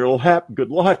is in your lap. Good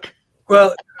luck.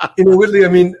 Well, Whitley,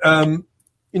 the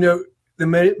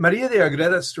Maria de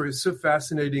Agreda story is so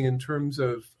fascinating in terms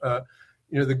of,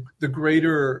 the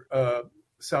greater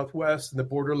Southwest and the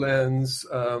borderlands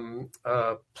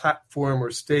platform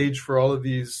or stage for all of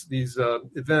these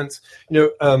events.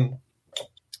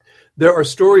 there are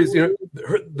stories,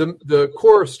 the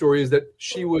core story is that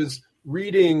she was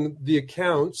reading the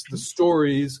accounts, the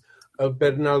stories of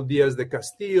Bernal Diaz de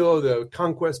Castillo, the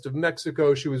conquest of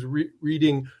Mexico. She was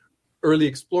reading early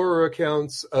explorer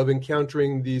accounts of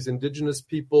encountering these indigenous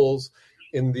peoples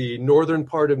in the northern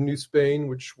part of New Spain,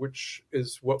 which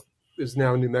is what is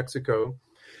now New Mexico.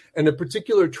 And a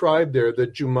particular tribe there, the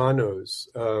Jumanos,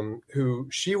 who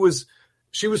she was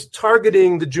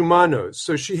targeting the Jumanos.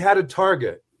 So she had a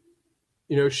target.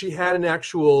 She had an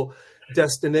actual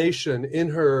destination in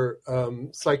her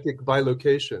psychic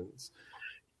bilocations.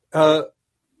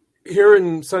 Here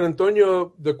in San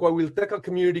Antonio, the Coahuilteca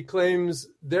community claims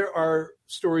there are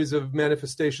stories of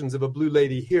manifestations of a blue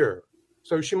lady here.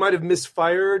 So she might have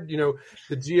misfired.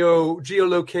 The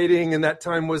geolocating in that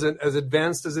time wasn't as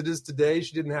advanced as it is today.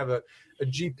 She didn't have a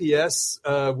GPS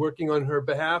working on her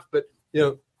behalf, but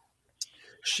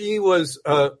she was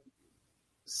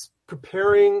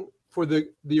preparing for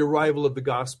the arrival of the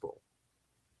gospel.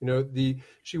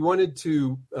 She wanted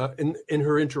to, in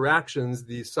her interactions,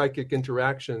 the psychic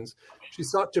interactions, she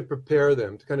sought to prepare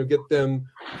them, to kind of get them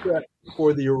prepped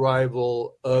for the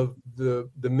arrival of the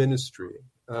ministry.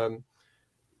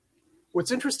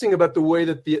 What's interesting about the way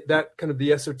that that kind of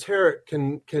the esoteric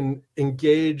can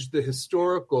engage the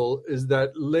historical is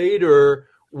that later,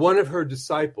 one of her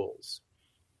disciples,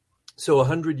 so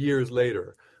 100 years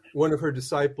later, one of her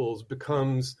disciples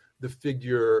becomes the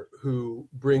figure who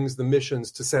brings the missions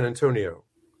to San Antonio.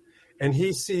 And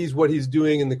he sees what he's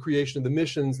doing in the creation of the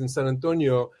missions in San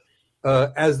Antonio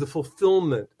as the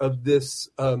fulfillment of this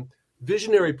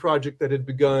visionary project that had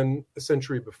begun a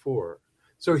century before.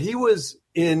 So he was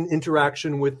in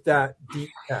interaction with that deep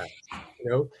past,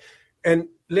 And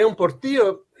Leon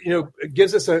Portillo,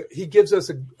 gives us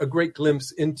a great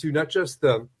glimpse into not just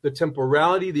the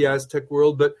temporality, the Aztec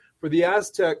world, but for the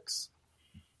Aztecs,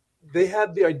 they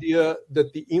had the idea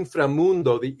that the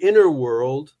inframundo, the inner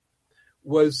world,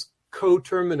 was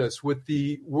coterminous with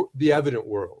the evident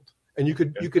world, and you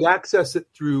could access it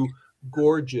through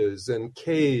gorges and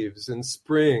caves and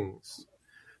springs.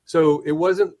 So it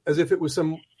wasn't as if it was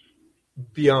some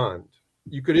beyond.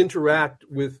 You could interact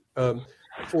with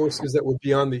forces that were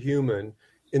beyond the human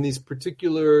in these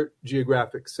particular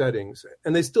geographic settings,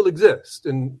 and they still exist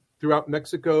throughout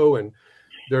Mexico. And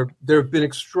there have been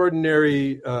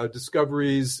extraordinary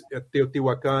discoveries at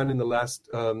Teotihuacan in the last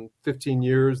 15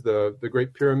 years, the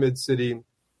Great Pyramid City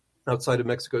outside of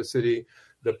Mexico City,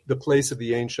 the place of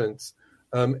the ancients.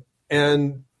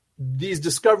 And these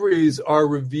discoveries are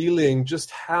revealing just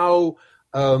how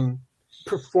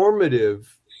performative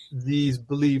these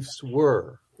beliefs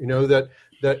were.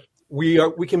 That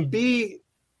we can be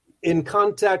in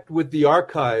contact with the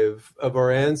archive of our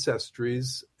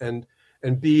ancestries and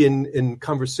be in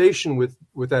conversation with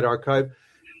that archive,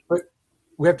 but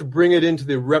we have to bring it into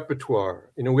the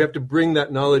repertoire. We have to bring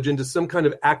that knowledge into some kind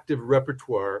of active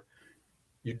repertoire.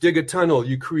 You dig a tunnel,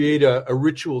 you create a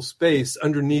ritual space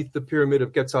underneath the pyramid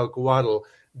of Quetzalcoatl.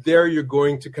 There you're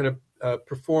going to kind of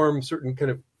perform certain kind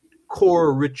of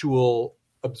core ritual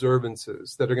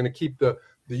observances that are going to keep the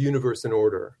universe in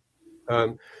order.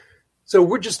 So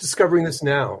we're just discovering this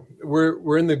now.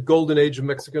 We're in the golden age of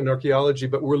Mexican archaeology,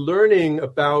 but we're learning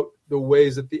about the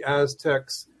ways that the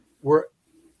Aztecs were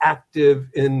active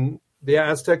in the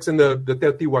Aztecs and the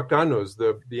Teotihuacanos,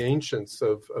 the ancients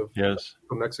of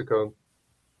Mexico.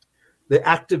 They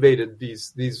activated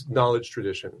these knowledge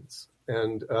traditions.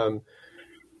 And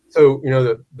so,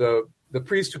 the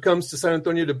priest who comes to San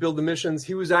Antonio to build the missions,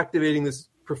 he was activating this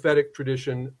prophetic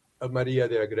tradition of Maria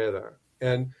de Agreda.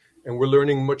 And we're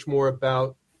learning much more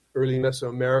about early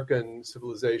Mesoamerican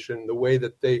civilization, the way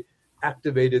that they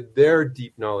activated their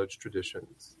deep knowledge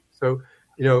traditions. So,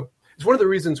 it's one of the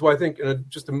reasons why I think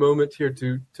just a moment here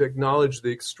to acknowledge the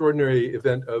extraordinary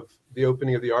event of the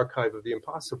opening of the Archive of the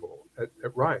Impossible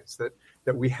at Rice,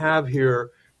 that we have here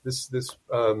this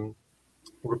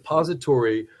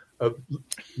repository of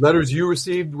letters you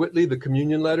received, Whitley, the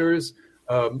communion letters,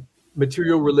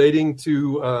 material relating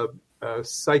to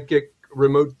psychic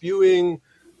remote viewing,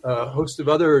 a host of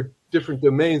other different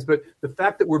domains. But the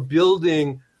fact that we're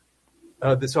building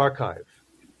this archive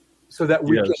so that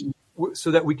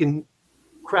we can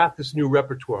craft this new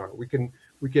repertoire, we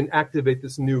can activate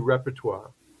this new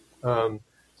repertoire.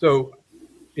 So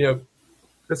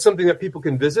that's something that people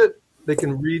can visit. They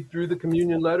can read through the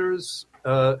communion letters.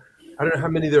 I don't know how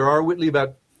many there are, Whitley,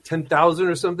 about 10,000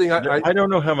 or something. I don't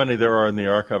know how many there are in the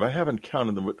archive. I haven't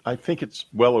counted them. I think it's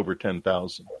well over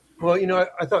 10,000. Well,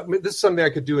 I thought this is something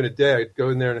I could do in a day. I'd go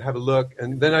in there and have a look.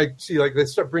 And then I see they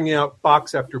start bringing out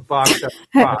box after box after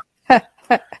box.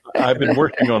 I've been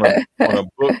working on a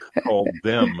book called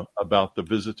Them about the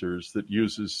visitors that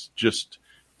uses just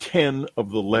 10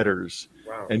 of the letters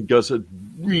and does a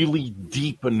really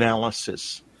deep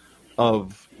analysis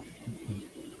of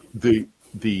the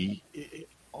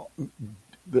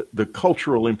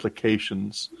cultural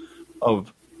implications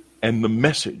of and the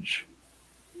message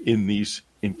in these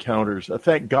encounters.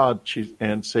 Thank God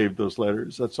Anne saved those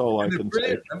letters. That's all I can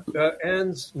say.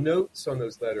 Anne's notes on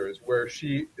those letters, where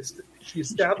she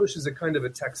establishes a kind of a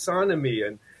taxonomy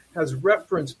and has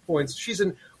reference points. She's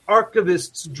an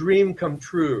archivist's dream come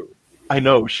true. I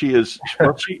know she is.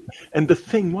 And the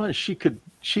thing was, she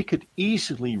could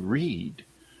easily read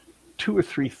 2,000 or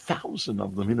 3,000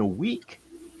 of them in a week.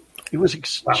 It was.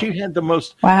 She had the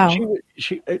most. Wow.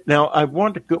 Now I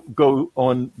want to go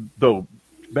on though.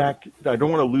 Back, I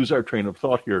don't want to lose our train of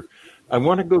thought here. I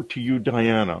want to go to you,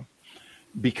 Diana,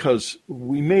 because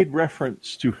we made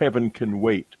reference to Heaven Can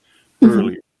Wait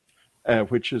earlier,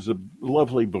 which is a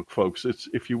lovely book, folks. It's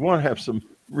if you want to have some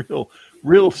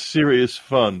real serious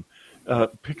fun,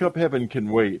 pick up Heaven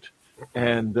Can Wait,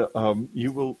 and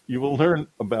you will learn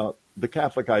about the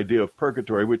Catholic idea of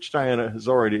purgatory, which Diana has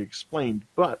already explained.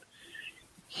 But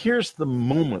here's the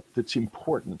moment that's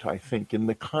important, I think, in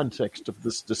the context of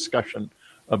this discussion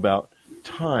about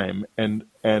time and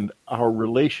our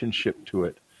relationship to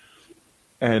it,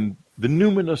 and the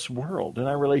numinous world and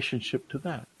our relationship to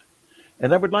that.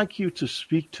 And I would like you to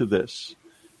speak to this.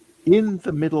 In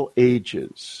the Middle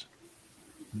Ages,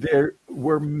 there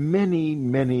were many,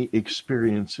 many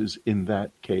experiences in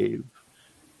that cave.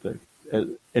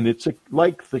 And it's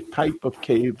like the type of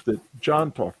cave that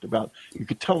John talked about. You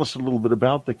could tell us a little bit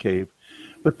about the cave.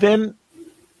 But then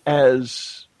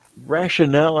as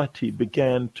rationality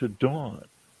began to dawn,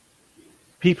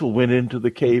 people went into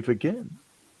the cave again.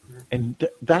 And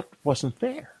that wasn't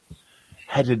there.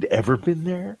 Had it ever been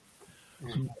there?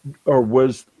 Or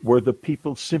were the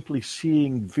people simply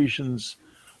seeing visions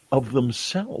of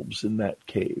themselves in that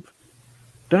cave?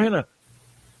 Diana,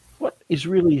 what is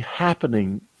really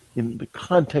happening in the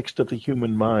context of the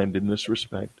human mind in this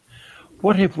respect?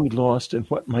 What have we lost and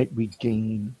what might we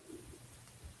gain?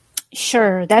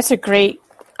 Sure,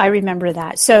 I remember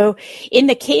that. So in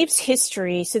the cave's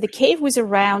history, so the cave was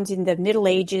around in the Middle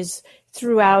Ages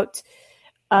throughout.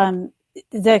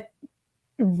 The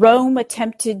Rome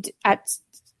attempted at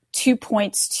 2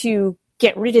 points to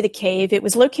get rid of the cave. It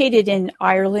was located in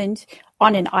Ireland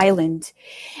on an island,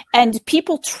 and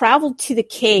people traveled to the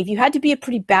cave. You had to be a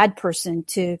pretty bad person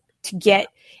to get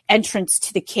entrance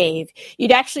to the cave.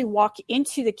 You'd actually walk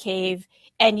into the cave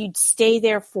and you'd stay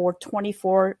there for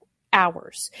 24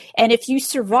 hours. And if you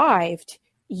survived,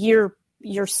 your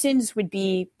sins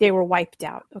they were wiped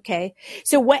out. Okay.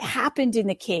 So what happened in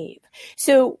the cave?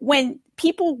 So when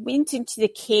people went into the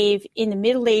cave in the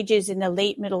Middle Ages, in the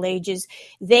late Middle Ages,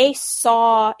 they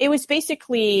saw, it was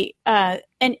basically an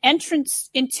entrance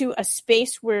into a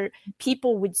space where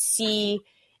people would see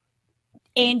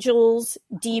angels,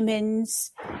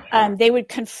 demons. They would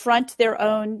confront their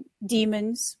own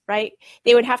demons, right?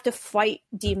 They would have to fight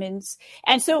demons.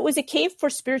 And so it was a cave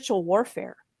for spiritual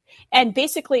warfare. And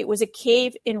basically it was a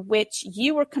cave in which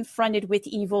you were confronted with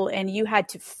evil and you had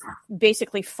to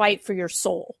basically fight for your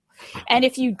soul. And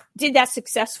if you did that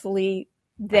successfully,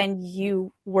 then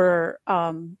you were,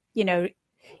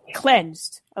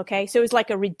 cleansed. Okay. So it was like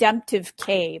a redemptive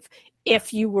cave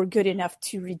if you were good enough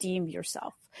to redeem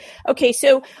yourself. Okay,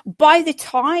 so by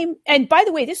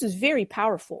the way, this was very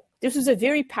powerful. This was a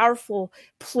very powerful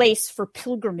place for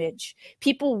pilgrimage.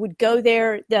 People would go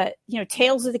there,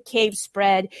 tales of the cave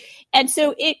spread. And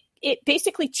so it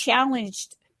basically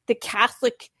challenged the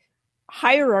Catholic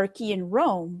hierarchy in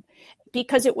Rome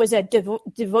because it was a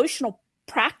devotional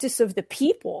practice of the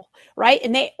people, right?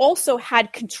 And they also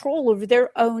had control over their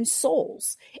own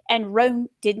souls, and Rome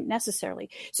didn't necessarily.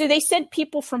 So they sent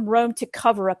people from Rome to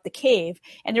cover up the cave,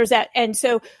 and there's that. And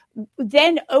so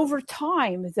then over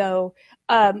time, though,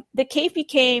 the cave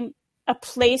became a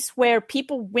place where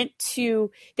people went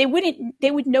to. They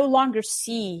would no longer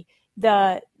see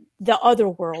the other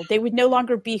world. They would no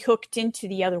longer be hooked into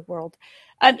the other world.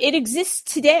 It exists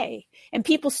today, and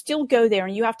people still go there,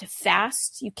 and you have to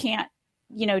fast. You can't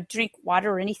drink water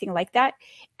or anything like that.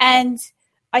 And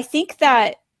I think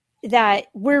that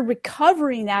we're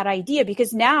recovering that idea,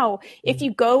 because now if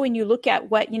you go and you look at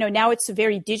what, now it's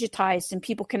very digitized and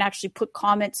people can actually put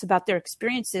comments about their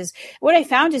experiences. What I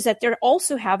found is that they're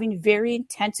also having very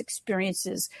intense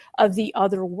experiences of the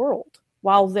other world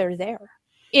while they're there.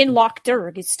 In Loch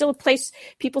Derg, it's still a place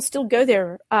people still go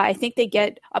there. I think they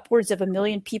get upwards of 1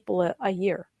 million people a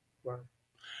year. Wow.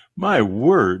 My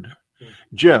word.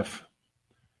 Jeff,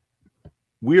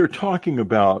 we are talking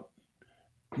about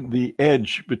the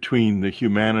edge between the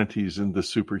humanities and the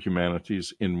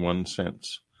superhumanities in one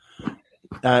sense.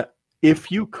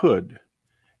 If you could,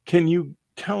 can you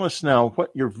tell us now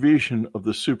what your vision of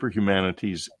the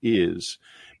superhumanities is?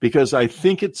 Because I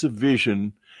think it's a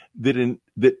vision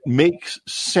that makes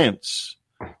sense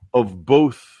of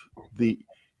both the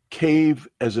cave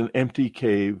as an empty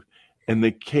cave and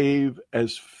the cave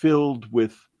as filled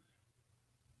with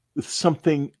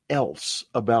something else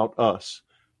about us.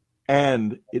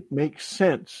 And it makes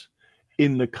sense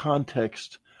in the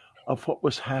context of what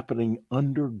was happening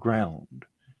underground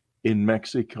in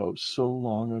Mexico so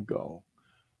long ago.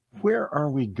 Where are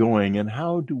we going, and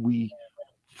how do we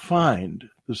find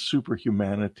the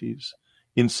superhumanities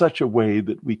in such a way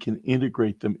that we can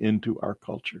integrate them into our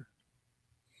culture?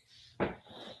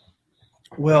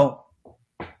 Well,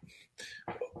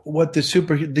 what the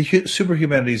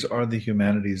superhumanities are, the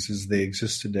humanities as they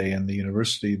exist today in the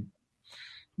university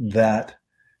that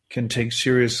can take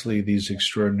seriously these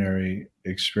extraordinary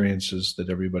experiences that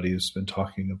everybody has been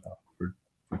talking about for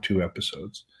 2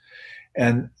 episodes.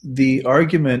 And the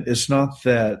argument is not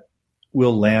that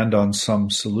we'll land on some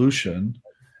solution,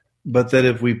 but that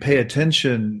if we pay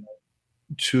attention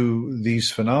to these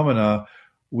phenomena,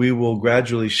 we will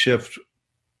gradually shift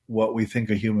what we think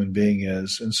a human being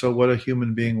is, and so what a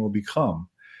human being will become.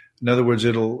 In other words,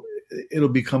 it'll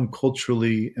become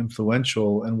culturally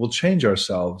influential, and we'll change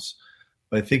ourselves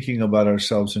by thinking about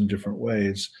ourselves in different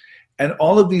ways. And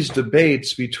all of these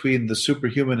debates between the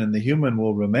superhuman and the human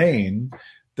will remain.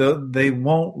 They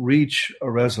won't reach a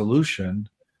resolution,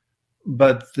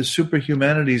 but the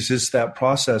superhumanities is that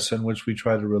process in which we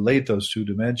try to relate those 2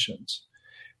 dimensions.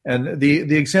 And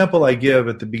the example I give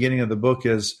at the beginning of the book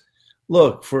is,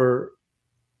 look, for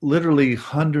literally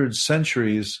hundreds of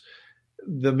centuries,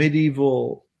 the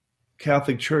medieval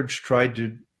Catholic Church tried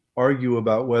to argue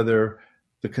about whether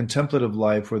the contemplative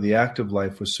life or the active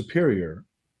life was superior.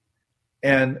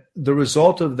 And the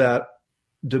result of that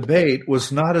debate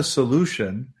was not a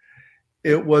solution.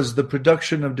 It was the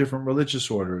production of different religious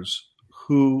orders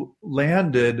who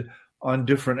landed on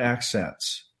different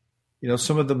accents. You know,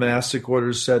 some of the monastic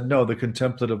orders said, no, the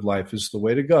contemplative life is the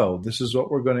way to go. This is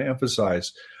what we're going to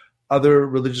emphasize. Other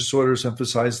religious orders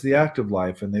emphasized the active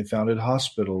life, and they founded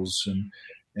hospitals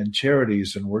and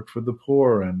charities and worked for the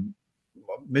poor and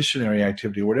missionary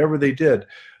activity, whatever they did.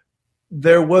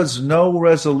 There was no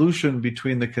resolution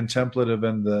between the contemplative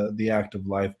and the active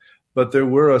life, but there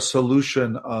were a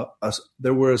solution.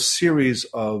 There were a series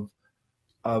of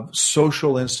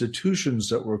social institutions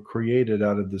that were created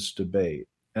out of this debate.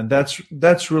 And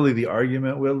that's really the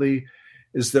argument, Whitley,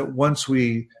 is that once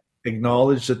we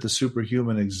acknowledge that the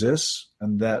superhuman exists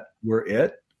and that we're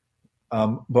it,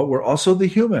 but we're also the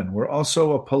human. We're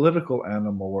also a political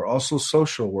animal. We're also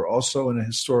social. We're also in a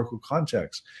historical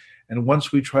context. And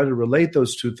once we try to relate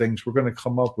those 2 things, we're going to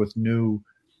come up with new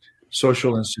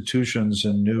social institutions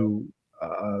and new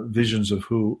visions of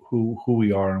who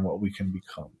we are and what we can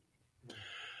become.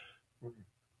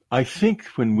 I think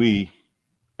when we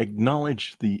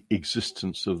acknowledge the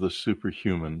existence of the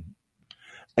superhuman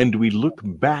and we look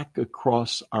back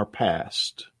across our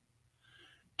past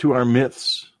to our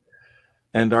myths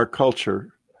and our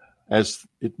culture as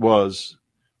it was,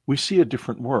 we see a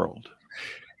different world.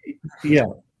 Yeah.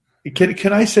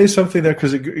 Can I say something there?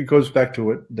 Because it goes back to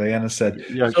what Diana said.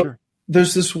 Yeah, so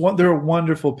sure. There are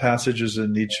wonderful passages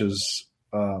in Nietzsche's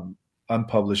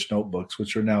unpublished notebooks,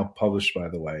 which are now published, by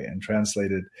the way, and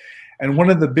translated. And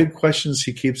one of the big questions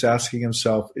he keeps asking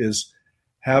himself is,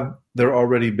 have there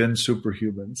already been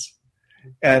superhumans?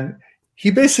 And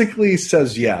he basically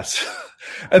says yes.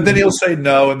 And then he'll say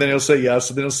no, and then he'll say yes,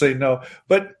 and then he'll say no.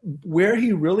 But where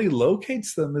he really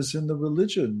locates them is in the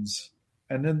religions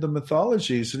and in the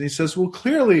mythologies. And he says, well,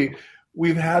 clearly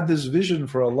we've had this vision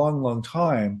for a long, long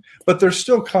time, but they're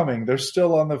still coming. They're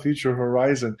still on the future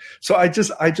horizon. So I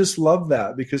just love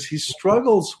that, because he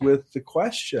struggles with the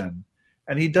question,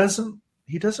 and he doesn't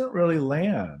really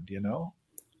land, you know?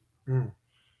 Mm.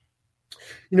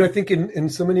 You know, I think in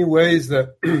so many ways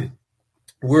that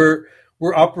we're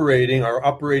operating, our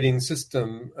operating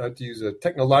system, to use a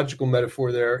technological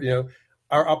metaphor there, you know,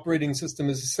 our operating system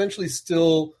is essentially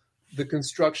still the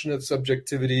construction of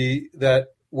subjectivity that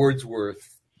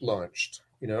Wordsworth launched,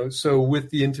 you know, so with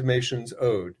the intimations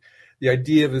ode, the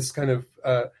idea of this kind of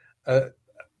a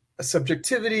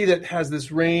subjectivity that has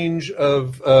this range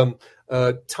of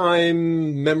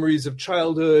time, memories of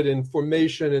childhood and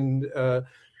formation and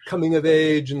coming of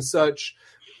age and such.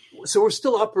 So we're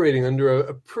still operating under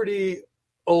a pretty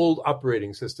old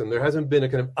operating system. There hasn't been a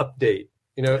kind of update,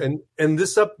 you know, and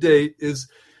this update is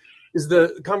is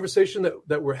the conversation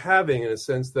that we're having, in a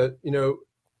sense that,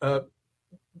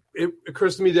 it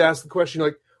occurs to me to ask the question,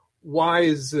 like, why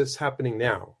is this happening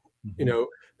now? Mm-hmm.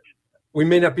 We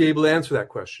may not be able to answer that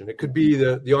question. It could be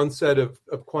the onset of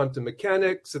quantum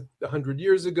mechanics 100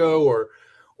 years ago,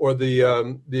 or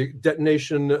the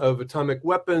detonation of atomic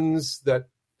weapons that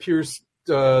pierced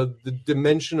the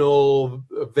dimensional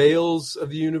veils of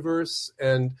the universe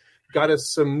and got us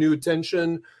some new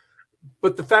attention.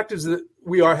 But the fact is that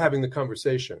we are having the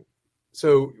conversation.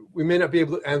 So we may not be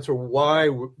able to answer why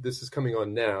this is coming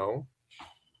on now,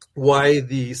 why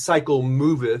the cycle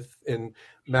moveth, in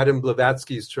Madame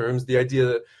Blavatsky's terms, the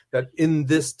idea that in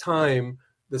this time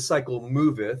the cycle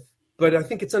moveth. But I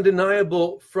think it's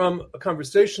undeniable from a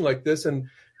conversation like this, and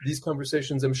these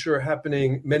conversations, I'm sure, are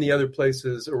happening many other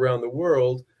places around the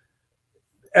world,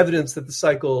 evidence that the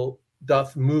cycle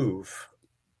doth move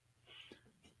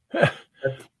at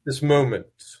this moment.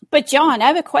 But John, I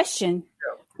have a question.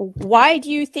 Yeah. Why do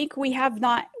you think we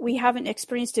haven't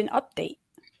experienced an update?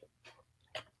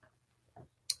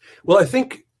 Well, I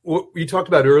think what you talked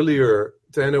about earlier,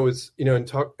 Diana, was, in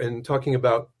talking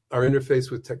about our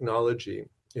interface with technology,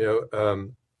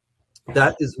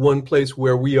 that is one place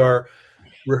where we are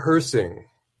rehearsing.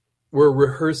 We're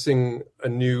rehearsing a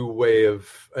new way of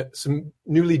some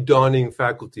newly dawning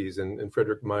faculties, in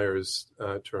Frederick Meyer's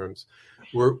terms.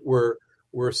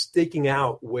 We're staking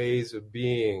out ways of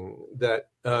being that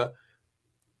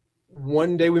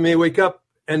one day we may wake up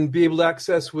and be able to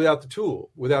access without the tool,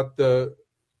 without the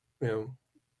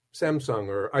Samsung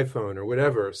or iPhone or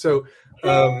whatever. So,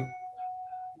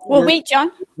 wait,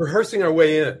 John. Rehearsing our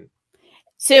way in.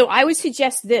 So I would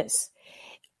suggest this.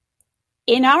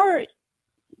 In our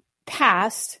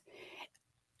past,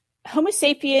 Homo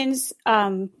sapiens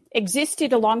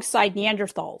existed alongside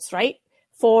Neanderthals, right?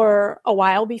 For a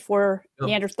while before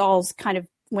Neanderthals kind of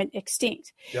went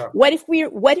extinct. Yeah. What if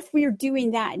we're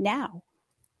doing that now?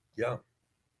 Yeah.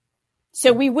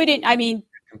 So we wouldn't. I mean,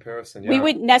 comparison. Yeah. We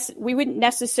wouldn't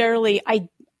necessarily,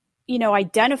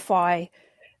 identify,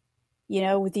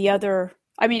 with the other.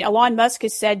 I mean, Elon Musk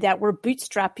has said that we're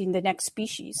bootstrapping the next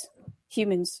species,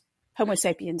 humans, Homo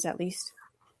sapiens, at least.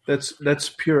 That's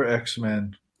pure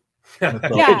X-Men. Yeah,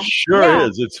 it sure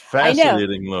is. It's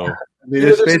fascinating, though. I mean,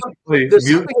 it's basically.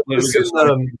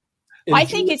 I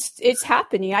think it's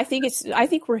happening. I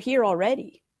think we're here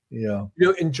already. Yeah.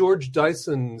 In George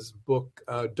Dyson's book,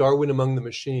 Darwin Among the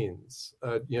Machines,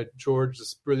 George,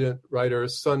 this brilliant writer,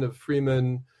 son of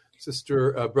Freeman,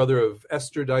 brother of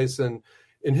Esther Dyson.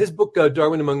 In his book,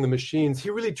 Darwin Among the Machines, he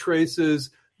really traces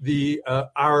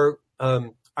our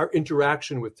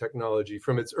interaction with technology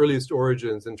from its earliest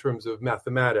origins in terms of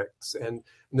mathematics and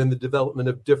then the development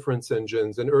of difference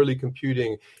engines and early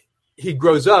computing. He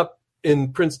grows up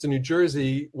in Princeton, New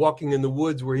Jersey, walking in the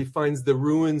woods where he finds the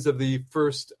ruins of the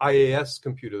first IAS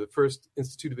computer, the first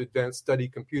Institute of Advanced Study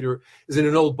computer, is in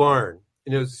an old barn.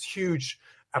 It's this huge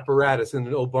apparatus in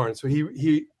an old barn. So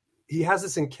he has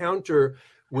this encounter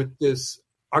with this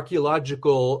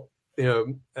archaeological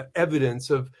evidence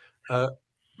of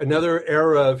another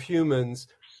era of humans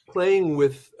playing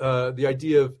with the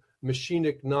idea of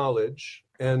machinic knowledge.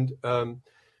 And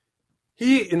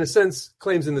he, in a sense,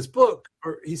 claims in this book,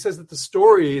 or he says that the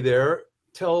story there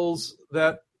tells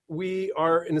that we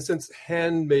are, in a sense,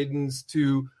 handmaidens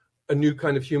to a new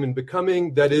kind of human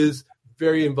becoming that is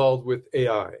very involved with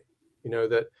AI.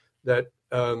 That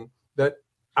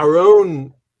our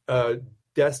own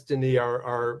destiny,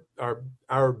 our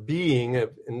being,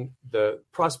 and the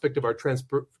prospect of our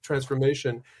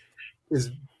transformation is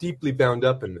deeply bound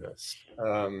up in this.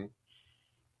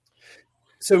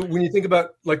 So when you think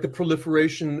about like the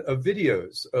proliferation of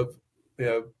videos of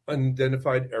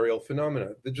unidentified aerial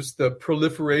phenomena, just the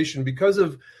proliferation because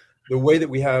of the way that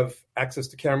we have access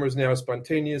to cameras now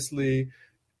spontaneously,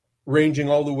 ranging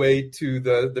all the way to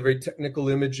the very technical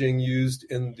imaging used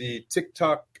in the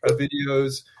TikTok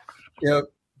videos,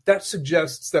 that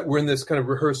suggests that we're in this kind of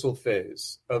rehearsal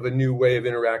phase of a new way of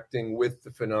interacting with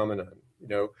the phenomenon.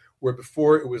 Where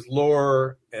before it was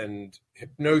lore and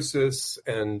hypnosis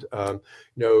and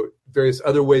various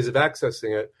other ways of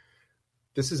accessing it,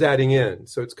 this is adding in.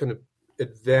 So it's kind of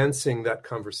advancing that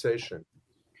conversation.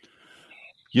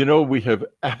 We have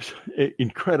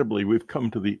incredibly, we've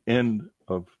come to the end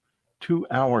of 2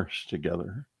 hours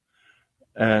together,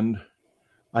 and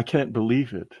I can't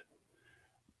believe it.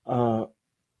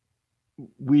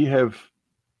 We have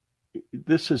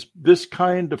this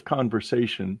kind of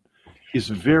conversation is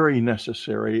very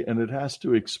necessary, and it has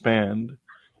to expand,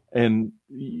 and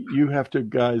you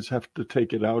guys have to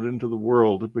take it out into the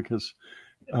world, because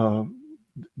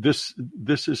this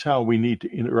is how we need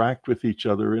to interact with each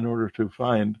other in order to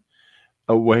find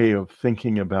a way of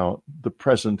thinking about the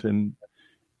present and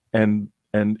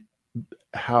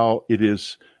how it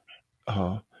is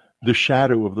the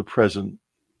shadow of the present.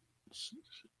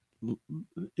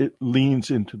 It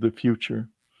leans into the future.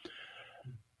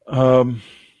 I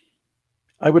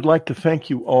would like to thank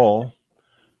you all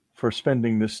for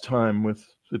spending this time with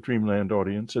the Dreamland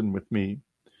audience and with me.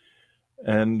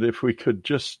 And if we could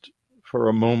just for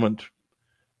a moment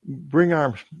bring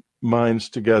our minds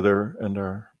together and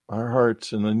our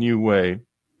hearts in a new way.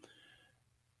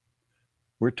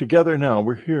 We're together now.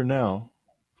 We're here now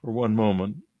for one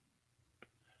moment.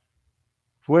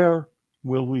 Where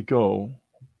will we go?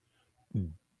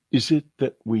 Is it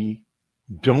that we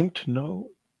don't know?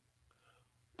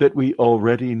 That we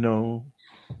already know?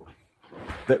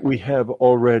 That we have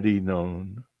already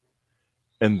known?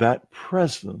 And that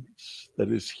presence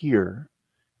that is here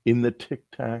in the Tic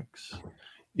Tacs,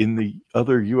 in the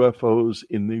other UFOs,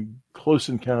 in the close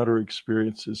encounter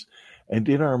experiences, and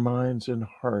in our minds and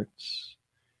hearts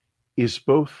is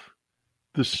both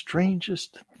the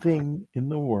strangest thing in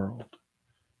the world,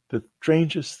 the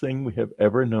strangest thing we have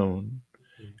ever known,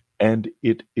 and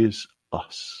it is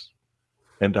us.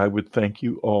 And I would thank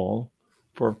you all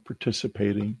for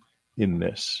participating in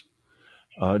this.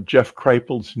 Jeff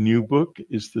Kripal's new book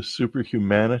is The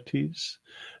Superhumanities.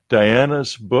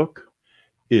 Diana's book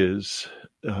is,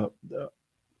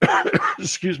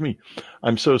 excuse me,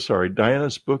 I'm so sorry.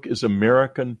 Diana's book is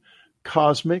American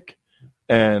Cosmic,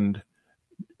 and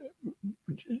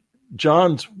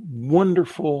John's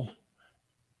wonderful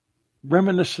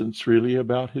reminiscence really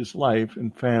about his life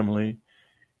and family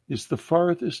is The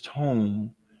Farthest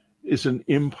Home is an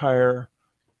Empire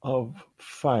of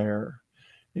Fire.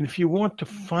 And if you want to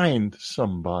find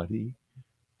somebody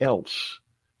else,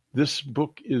 this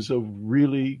book is a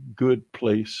really good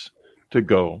place to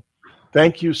go.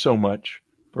 Thank you so much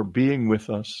for being with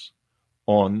us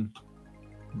on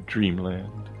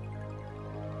Dreamland.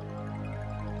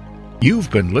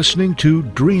 You've been listening to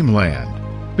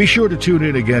Dreamland. Be sure to tune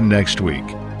in again next week.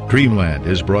 Dreamland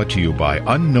is brought to you by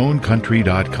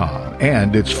UnknownCountry.com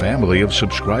and its family of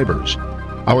subscribers.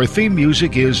 Our theme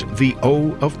music is The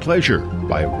O of Pleasure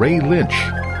by Ray Lynch.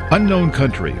 Unknown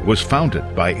Country was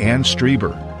founded by Ann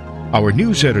Strieber. Our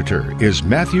news editor is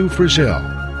Matthew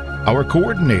Frizzell. Our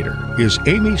coordinator is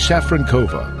Amy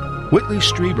Safrankova. Whitley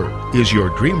Strieber is your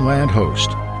Dreamland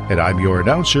host, and I'm your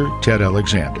announcer, Ted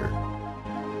Alexander.